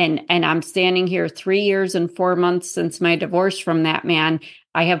 And I'm standing here 3 years and 4 months since my divorce from that man.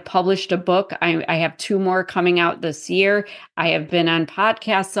 I have published a book. I have 2 more coming out this year. I have been on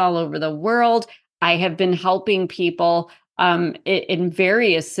podcasts all over the world. I have been helping people in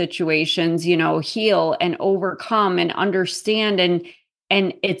various situations, heal and overcome and understand.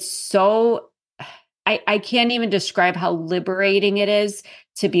 And it's so, I can't even describe how liberating it is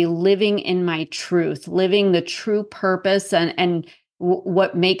to be living in my truth, living the true purpose and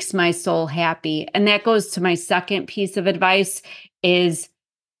what makes my soul happy. And that goes to my second piece of advice is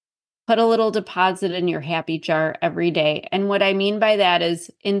put a little deposit in your happy jar every day. And what I mean by that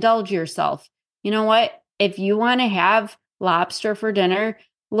is indulge yourself. You know what? If you want to have lobster for dinner,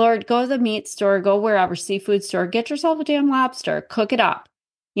 Lord, go to the meat store, go wherever, seafood store, get yourself a damn lobster, cook it up.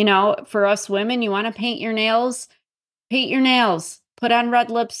 For us women, you want to paint your nails, put on red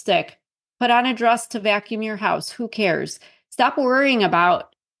lipstick, put on a dress to vacuum your house. Who cares? Stop worrying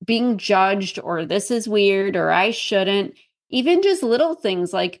about being judged or this is weird or I shouldn't. Even just little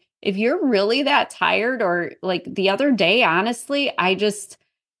things like if you're really that tired or like the other day, honestly, I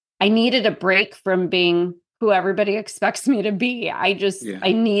needed a break from being who everybody expects me to be. I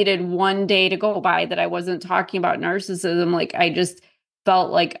needed one day to go by that I wasn't talking about narcissism. Like I just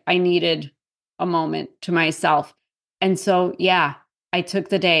felt like I needed a moment to myself. And so, I took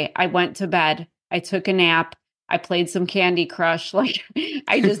the day. I went to bed. I took a nap. I played some Candy Crush. Like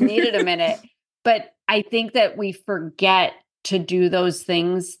I just needed a minute. But I think that we forget to do those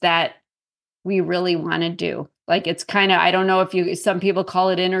things that we really want to do. Like it's kind of, I don't know if some people call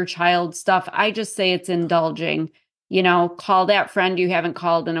it inner child stuff. I just say it's indulging, call that friend you haven't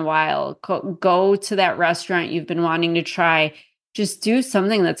called in a while, go to that restaurant you've been wanting to try, just do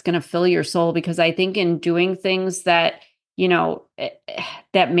something that's going to fill your soul. Because I think in doing things that,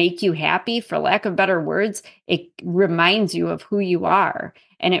 that make you happy, for lack of better words, it reminds you of who you are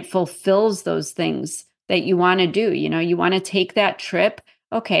and it fulfills those things that you want to do. You want to take that trip.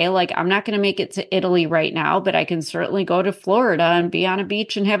 Okay, like I'm not going to make it to Italy right now, but I can certainly go to Florida and be on a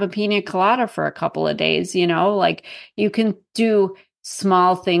beach and have a pina colada for a couple of days, like you can do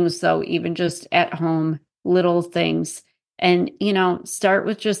small things though, even just at home, little things. And, start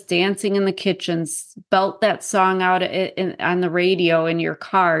with just dancing in the kitchen, belt that song out on the radio in your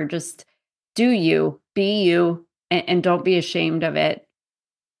car, just do you, be you, and don't be ashamed of it.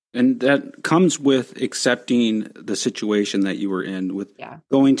 And that comes with accepting the situation that you were in, with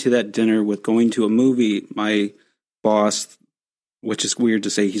going to that dinner, with going to a movie. My boss, which is weird to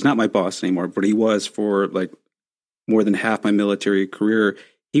say, he's not my boss anymore, but he was for like more than half my military career.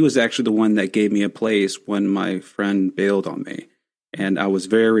 He was actually the one that gave me a place when my friend bailed on me. And I was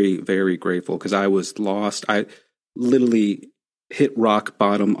very, very grateful because I was lost. I literally hit rock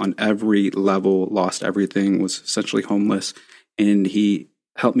bottom on every level, lost everything, was essentially homeless. And he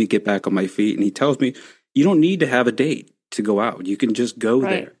helped me get back on my feet. And he tells me, you don't need to have a date to go out. You can just go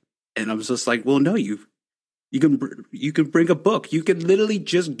there. And I was just like, well, no, you can bring a book. You can literally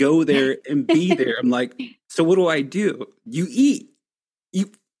just go there and be there. I'm like, so what do? You eat.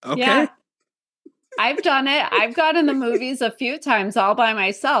 Okay. Yeah. I've done it. I've gone in the movies a few times all by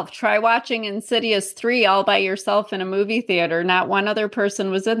myself. Try watching Insidious 3 all by yourself in a movie theater. Not one other person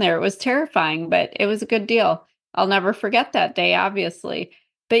was in there. It was terrifying, but it was a good deal. I'll never forget that day, obviously.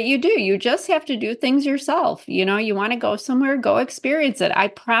 But you just have to do things yourself. You want to go somewhere, go experience it. I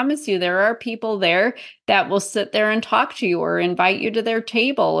promise you, there are people there that will sit there and talk to you or invite you to their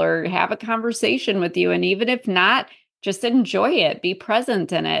table or have a conversation with you. And even if not, just enjoy it, be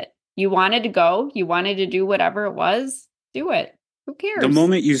present in it. You wanted to go, you wanted to do whatever it was, do it. Who cares? The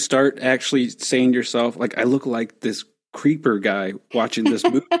moment you start actually saying to yourself, like, I look like this creeper guy watching this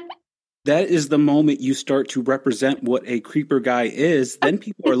movie. That is the moment you start to represent what a creeper guy is. Then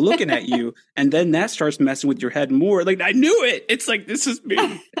people are looking at you, and then that starts messing with your head more. Like, I knew it. It's like, this is me.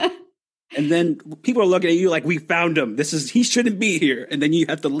 And then people are looking at you like, we found him. He shouldn't be here. And then you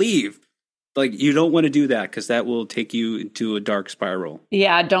have to leave. Like, you don't want to do that because that will take you into a dark spiral.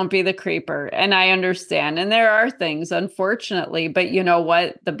 Yeah, don't be the creeper. And I understand. And there are things, unfortunately. But you know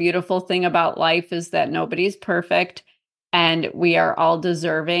what? The beautiful thing about life is that nobody's perfect. And we are all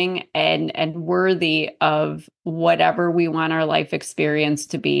deserving and worthy of whatever we want our life experience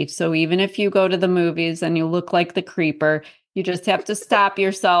to be. So even if you go to the movies and you look like the creeper, you just have to stop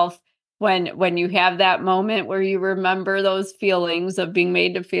yourself when you have that moment where you remember those feelings of being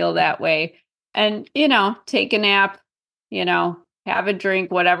made to feel that way. And, take a nap, have a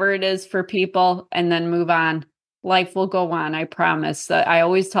drink, whatever it is for people, and then move on. Life will go on, I promise. I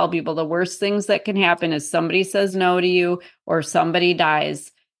always tell people the worst things that can happen is somebody says no to you or somebody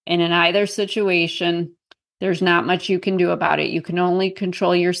dies. And in either situation, there's not much you can do about it. You can only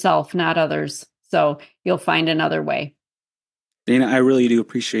control yourself, not others. So you'll find another way. Dana, I really do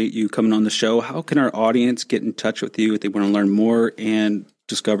appreciate you coming on the show. How can our audience get in touch with you if they want to learn more and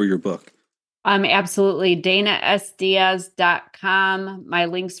discover your book? Absolutely. DanaSDiaz.com. My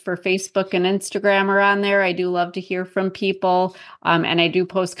links for Facebook and Instagram are on there. I do love to hear from people. And I do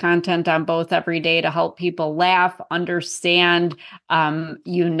post content on both every day to help people laugh, understand,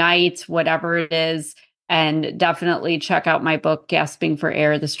 unite, whatever it is. And definitely check out my book, Gasping for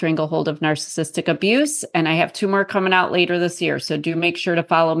Air, The Stranglehold of Narcissistic Abuse. And I have 2 more coming out later this year. So do make sure to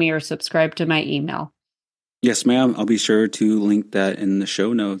follow me or subscribe to my email. Yes, ma'am. I'll be sure to link that in the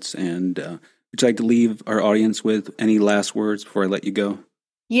show notes. And would you like to leave our audience with any last words before I let you go?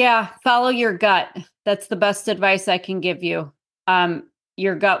 Yeah, follow your gut. That's the best advice I can give you.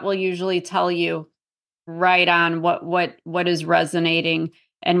 Your gut will usually tell you right on what is resonating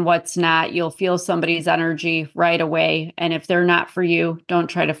and what's not. You'll feel somebody's energy right away. And if they're not for you, don't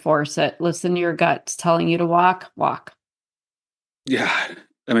try to force it. Listen to your gut. It's telling you to walk. Yeah.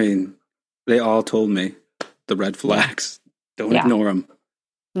 I mean, they all told me. The red flags. Don't ignore them.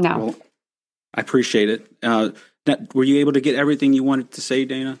 No. Well, I appreciate it. Were you able to get everything you wanted to say,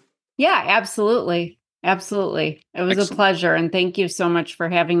 Dana? Yeah, absolutely. Absolutely. It was Excellent. A pleasure. And thank you so much for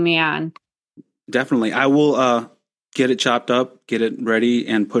having me on. Definitely. I will get it chopped up, get it ready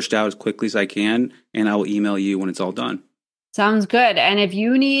and pushed out as quickly as I can. And I will email you when it's all done. Sounds good. And if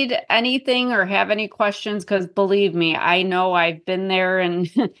you need anything or have any questions, because believe me, I know I've been there and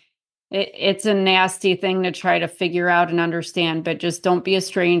it's a nasty thing to try to figure out and understand, but just don't be a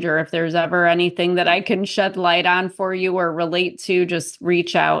stranger. If there's ever anything that I can shed light on for you or relate to, just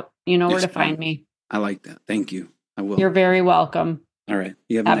reach out. You know where to find me. I like that. Thank you. I will. You're very welcome. All right.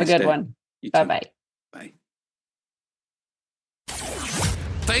 You have a nice good day. One. Bye-bye. Bye.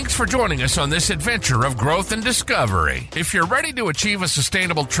 Thanks for joining us on this adventure of growth and discovery. If you're ready to achieve a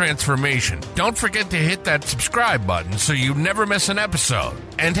sustainable transformation, don't forget to hit that subscribe button so you never miss an episode.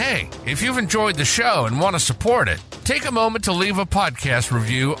 And hey, if you've enjoyed the show and want to support it, take a moment to leave a podcast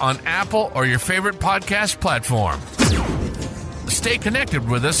review on Apple or your favorite podcast platform. Stay connected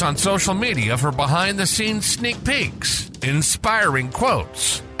with us on social media for behind-the-scenes sneak peeks, inspiring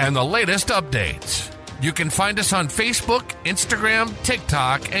quotes, and the latest updates. You can find us on Facebook, Instagram,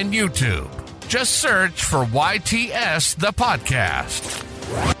 TikTok, and YouTube. Just search for YTS the Podcast.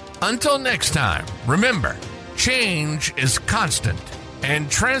 Until next time, remember, change is constant and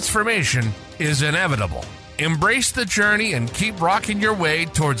transformation is inevitable. Embrace the journey and keep rocking your way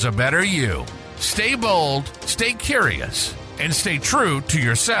towards a better you. Stay bold, stay curious, and stay true to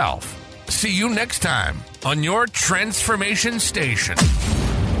yourself. See you next time on your Transformation Station.